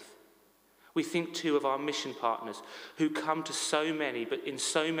faith. We think too of our mission partners who come to so many, but in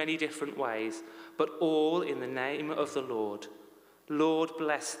so many different ways, but all in the name of the Lord. Lord,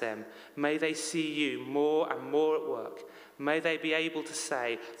 bless them. May they see you more and more at work. May they be able to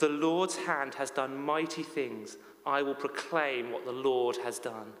say, "The Lord's hand has done mighty things. I will proclaim what the Lord has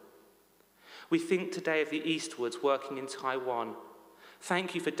done." We think today of the Eastwoods working in Taiwan.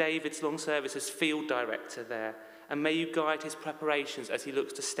 Thank you for David's long service as field director there, and may you guide his preparations as he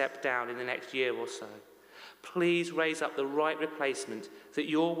looks to step down in the next year or so. Please raise up the right replacement, that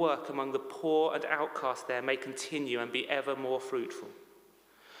your work among the poor and outcast there may continue and be ever more fruitful.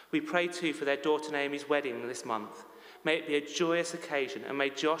 We pray too for their daughter Naomi's wedding this month. May it be a joyous occasion, and may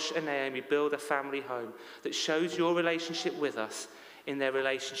Josh and Naomi build a family home that shows your relationship with us in their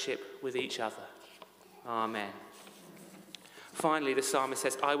relationship with each other. Amen. Finally, the psalmist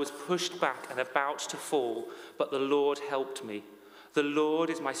says, "I was pushed back and about to fall, but the Lord helped me. The Lord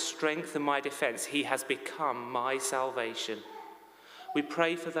is my strength and my defense. He has become my salvation." We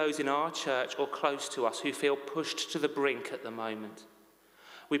pray for those in our church or close to us who feel pushed to the brink at the moment.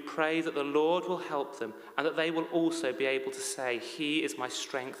 We pray that the Lord will help them and that they will also be able to say, "He is my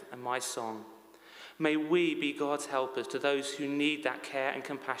strength and my song." May we be God's helpers to those who need that care and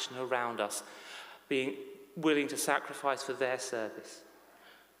compassion around us, being willing to sacrifice for their service.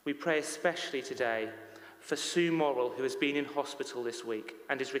 We pray especially today for Sue Morrill, who has been in hospital this week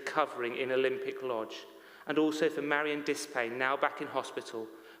and is recovering in Olympic Lodge, and also for Marion Dispain, now back in hospital,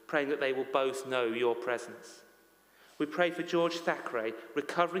 praying that they will both know your presence. We pray for George Thackeray,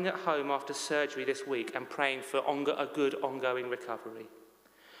 recovering at home after surgery this week, and praying for a good ongoing recovery.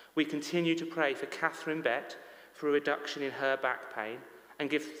 We continue to pray for Catherine Bett for a reduction in her back pain, and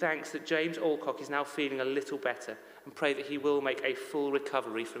give thanks that James Alcock is now feeling a little better, and pray that he will make a full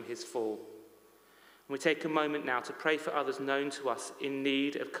recovery from his fall. And we take a moment now to pray for others known to us in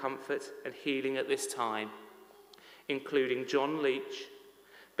need of comfort and healing at this time, including John Leach,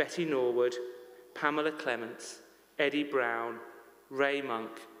 Betty Norwood, Pamela Clements, Eddie Brown, Ray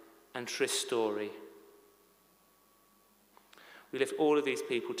Monk, and Tris Story. We lift all of these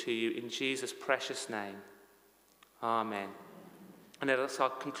people to you in Jesus' precious name. Amen. And let us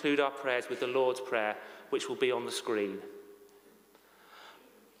conclude our prayers with the Lord's Prayer, which will be on the screen.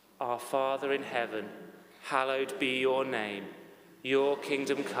 Our Father in heaven, hallowed be your name. Your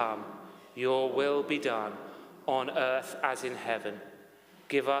kingdom come, your will be done, on earth as in heaven.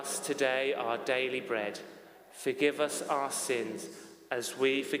 Give us today our daily bread. Forgive us our sins, as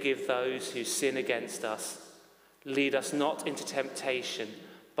we forgive those who sin against us. Lead us not into temptation,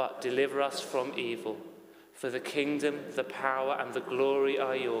 but deliver us from evil. For the kingdom, the power, and the glory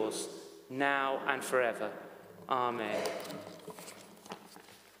are yours, now and forever. Amen.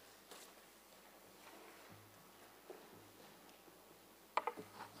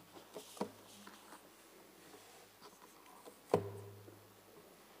 I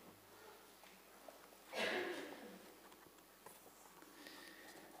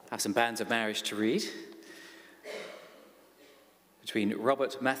have some banns of marriage to read between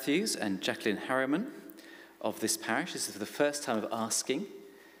Robert Matthews and Jacqueline Harriman of this parish. This is the first time of asking.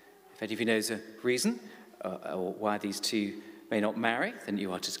 If any of you knows a reason or why these two may not marry, then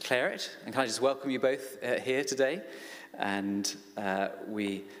you are to declare it. And can I just welcome you both here today? And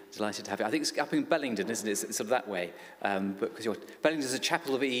we're delighted to have you. I think it's up in Bellington, isn't it? It's sort of that way. But because Bellington is a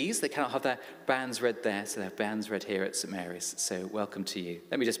chapel of ease, they cannot have their banns read there, so they have banns read here at St. Mary's. So welcome to you.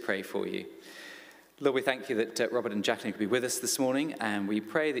 Let me just pray for you. Lord, we thank you that Robert and Jacqueline could be with us this morning, and we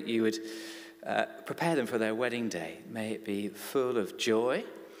pray that you would prepare them for their wedding day. May it be full of joy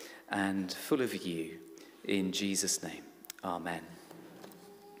and full of you. In Jesus' name, amen.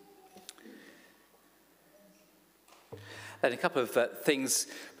 Then a couple of things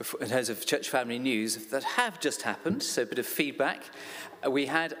in terms of church family news that have just happened, so a bit of feedback. We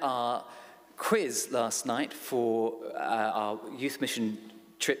had our quiz last night for our youth mission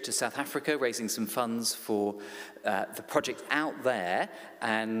trip to South Africa, raising some funds for the project out there,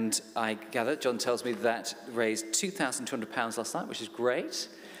 and I gather, John tells me, that raised £2,200 last night, which is great.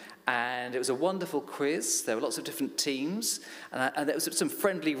 And it was a wonderful quiz. There were lots of different teams, and there was some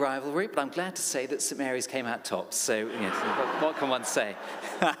friendly rivalry, but I'm glad to say that St. Mary's came out tops. So, what can one say?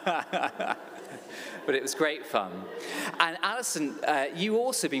 But it was great fun. And Alison, you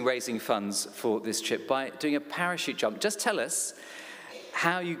also been raising funds for this trip by doing a parachute jump. Just tell us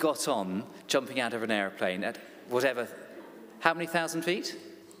how you got on jumping out of an aeroplane at whatever, how many thousand feet?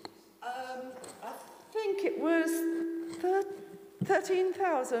 I think it was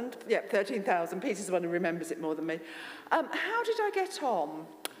 13,000. Yeah, 13,000. Peter's the one who remembers it more than me. How did I get on?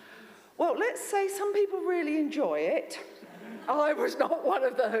 Well, let's say some people really enjoy it. I was not one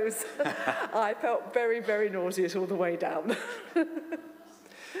of those. I felt very, very nauseous all the way down.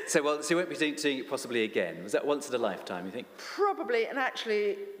 So you won't be doing it possibly again. Was that once in a lifetime, you think? Probably, and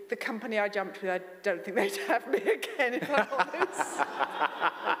actually, the company I jumped with, I don't think they'd have me again, if I'm honest.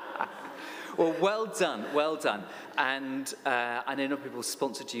 Well, well done. And I know people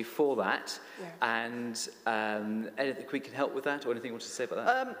sponsored you for that. Yeah. And anything we can help with that, or anything you want to say about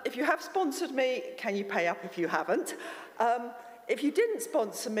that? If you have sponsored me, can you pay up if you haven't? If you didn't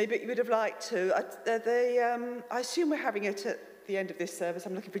sponsor me, but you would have liked to, I assume we're having it at the end of this service.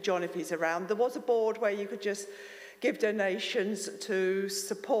 I'm looking for John if he's around. There was a board where you could just give donations to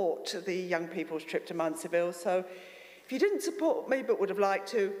support the young people's trip to Munseyville. So if you didn't support me but would have liked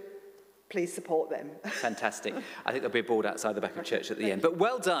to, please support them. Fantastic. I think there'll be a board outside the back of church at the end. But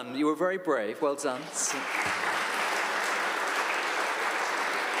well done. You were very brave. Well done.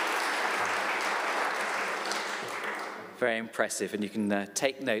 Very impressive. And you can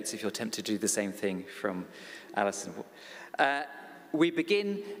take notes if you're tempted to do the same thing from Alison. We're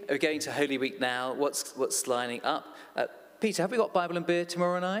going to Holy Week now. What's lining up? Peter, have we got Bible and Beer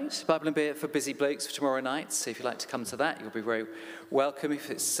tomorrow night? Bible and Beer for busy blokes for tomorrow night. So if you'd like to come to that, you'll be very welcome. If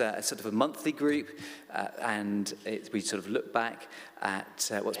it's a sort of a monthly group, we sort of look back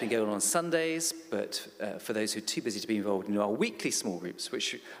at what's been going on Sundays, but for those who are too busy to be involved in our weekly small groups,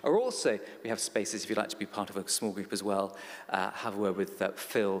 which are also, we have spaces if you'd like to be part of a small group as well, have a word with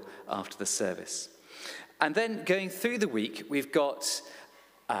Phil after the service. And then going through the week, we've got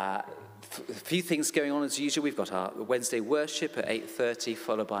a few things going on as usual. We've got our Wednesday worship at 8:30,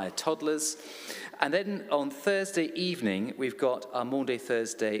 followed by a toddlers. And then on Thursday evening, we've got our Maundy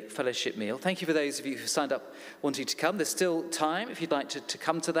Thursday fellowship meal. Thank you for those of you who signed up wanting to come. There's still time if you'd like to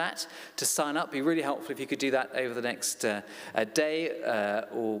come to that, to sign up. It'd be really helpful if you could do that over the next day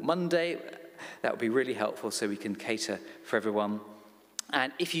or Monday. That would be really helpful so we can cater for everyone.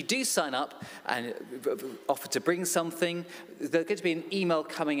 And if you do sign up and offer to bring something, there's going to be an email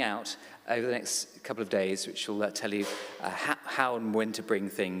coming out over the next couple of days, which will tell you how and when to bring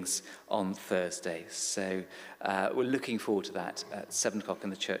things on Thursday. So we're looking forward to that at 7 o'clock in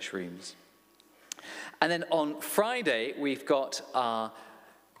the church rooms. And then on Friday, we've got our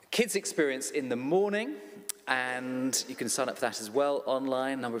kids experience in the morning, and you can sign up for that as well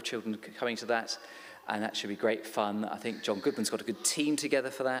online. A number of children coming to that. And that should be great fun. I think John Goodman's got a good team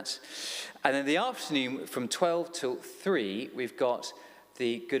together for that. And then the afternoon from 12 till 3, we've got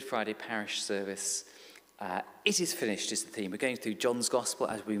the Good Friday parish service. It is finished is the theme. We're going through John's Gospel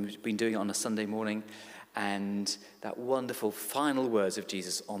as we've been doing it on a Sunday morning. and that wonderful final words of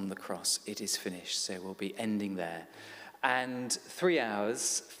Jesus on the cross, "It is finished." So we'll be ending there. And 3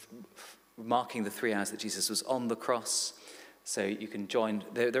 hours, marking the 3 hours that Jesus was on the cross. So you can join,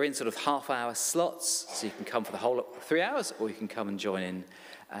 they're in sort of half-hour slots, so you can come for the whole 3 hours, or you can come and join in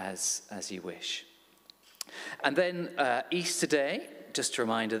as you wish. And then Easter Day, just a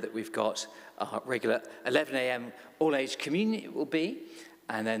reminder that we've got our regular 11 a.m. all-age communion it will be.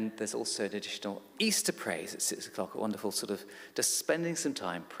 And then there's also an additional Easter praise at 6 o'clock, a wonderful sort of just spending some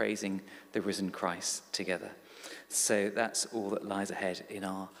time praising the risen Christ together. So that's all that lies ahead in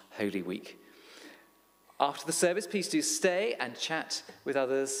our Holy Week. After the service, please do stay and chat with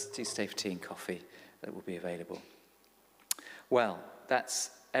others. Do stay for tea and coffee that will be available. Well, that's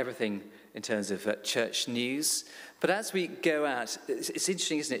everything in terms of church news. But as we go out, it's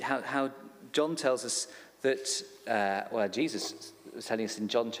interesting, isn't it, how John tells us that, Jesus was telling us in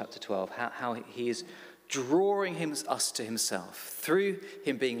John chapter 12, how he is drawing us to himself through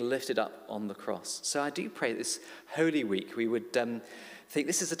him being lifted up on the cross. So I do pray that this Holy Week we would think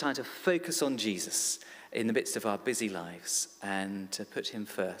this is a time to focus on Jesus in the midst of our busy lives and to put him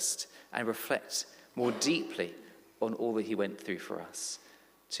first and reflect more deeply on all that he went through for us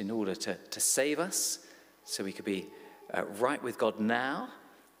in order to save us so we could be right with God now,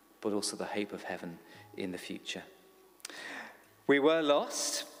 but also the hope of heaven in the future. We were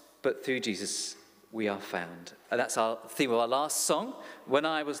lost, but through Jesus we are found. And that's our theme of our last song. When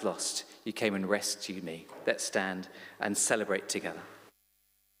I was lost, you came and rescued me. Let's stand and celebrate together.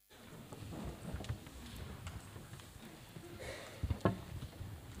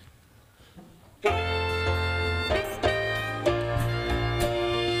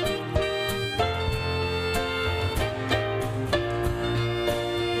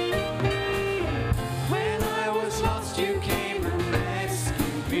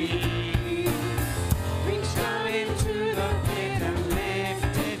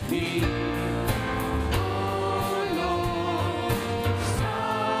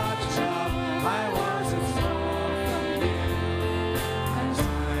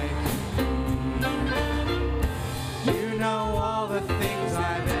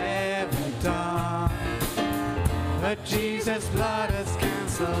 Jesus' blood has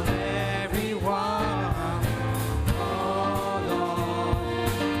cancelled every one. Oh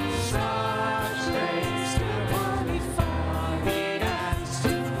Lord, such grace could only find it and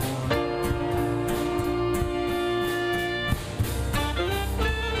still.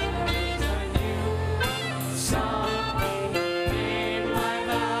 There's a new song in my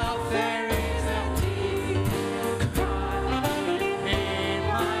mouth. There is a deep cry in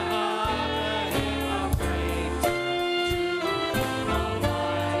my heart, a hymn of praise.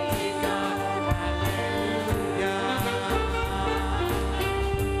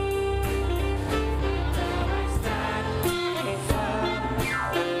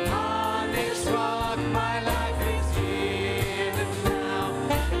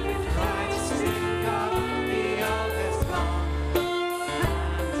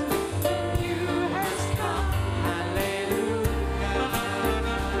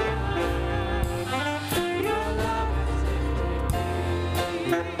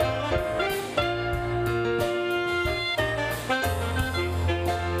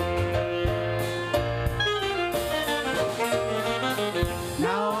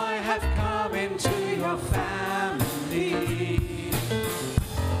 Now I have come into your family,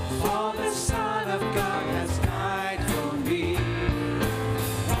 for the Son of God has died for me.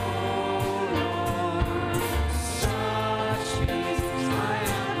 Oh Lord, such peace, I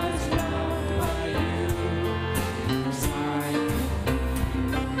am as loved by you as I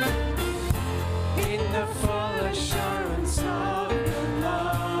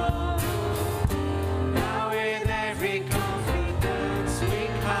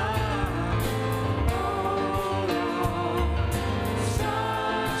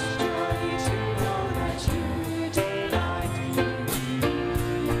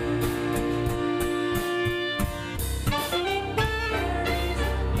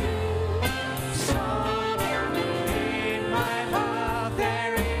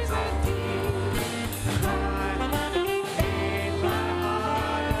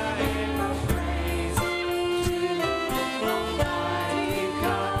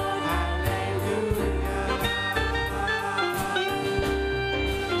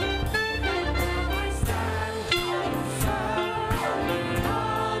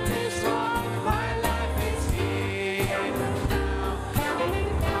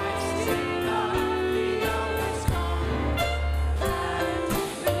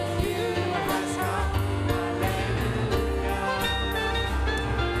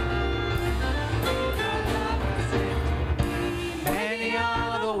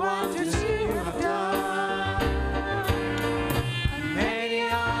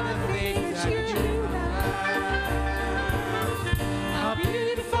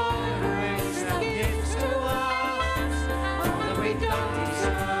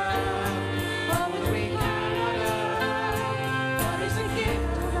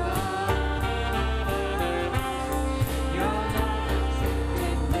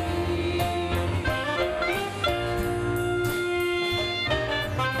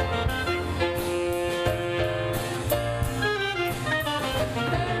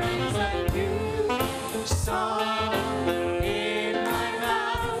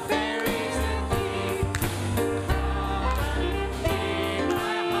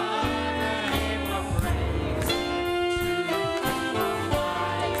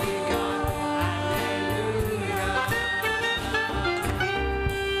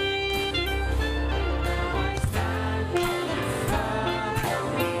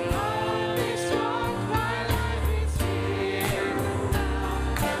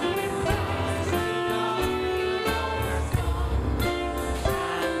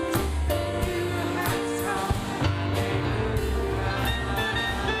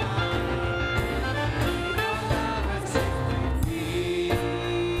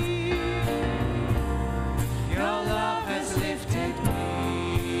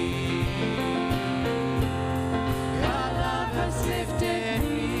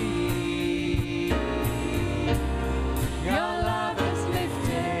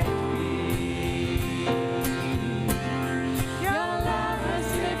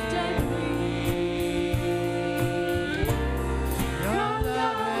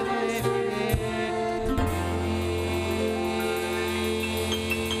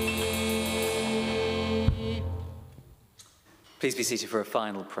Please be seated for a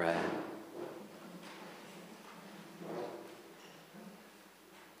final prayer.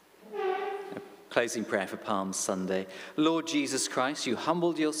 Closing prayer for Palm Sunday. Lord Jesus Christ, you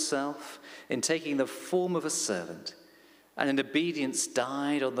humbled yourself in taking the form of a servant, and in obedience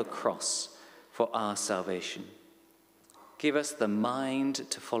died on the cross for our salvation. Give us the mind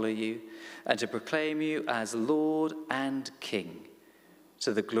to follow you and to proclaim you as Lord and King,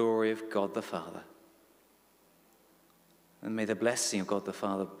 to the glory of God the Father. And may the blessing of God the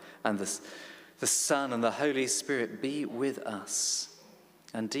Father and the Son and the Holy Spirit be with us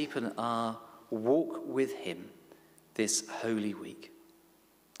and deepen our walk with him this Holy Week.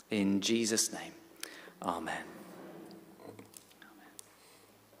 In Jesus' name, amen.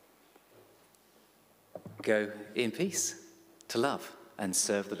 Go in peace to love and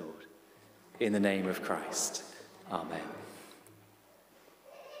serve the Lord. In the name of Christ, amen.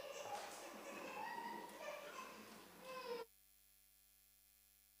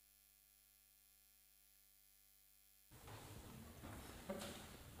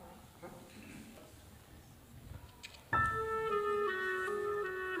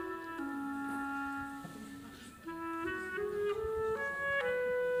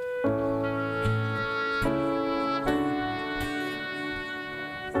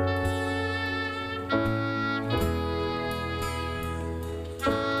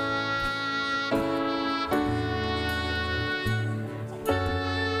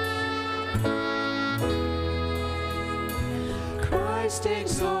 Christ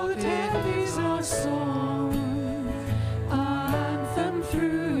exalted is our song, our anthem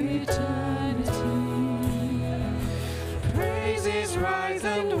through eternity. Praises rise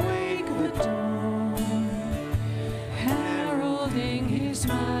and wake the dawn, heralding his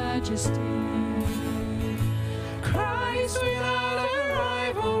majesty. Christ without a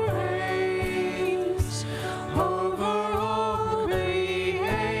rival reigns over all creation.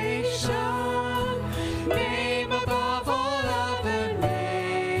 Name above all other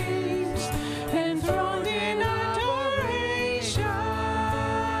names, enthroned in adoration.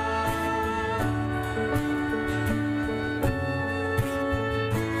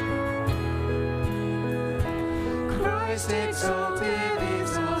 Christ exalted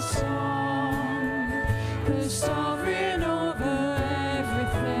is our song, the sovereign over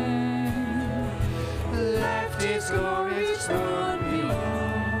everything. Left his glorious throne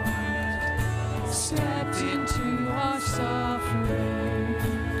beyond, stepped into our suffering.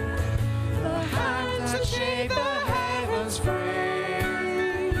 The hands that shape the heavens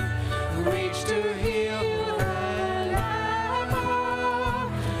frame reach to heal the leper.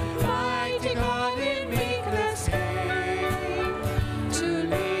 Mighty God in meekness came to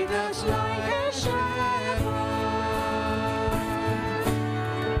lead us like a shepherd.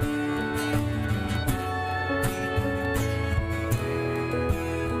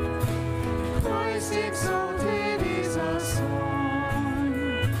 Christ exalted is our song,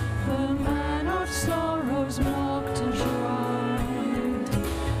 the man of sorrows mocked and tried,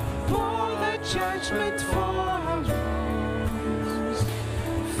 bore the judgment for our wrongs,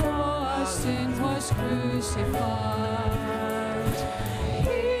 for our sins was crucified.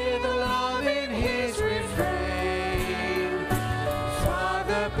 Hear the love in his refrain,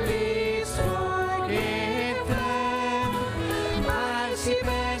 Father, please forgive them, as he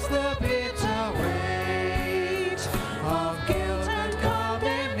bears the bitter weight of guilt and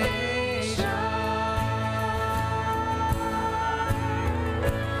condemnation.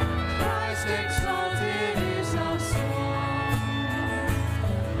 Christ exalted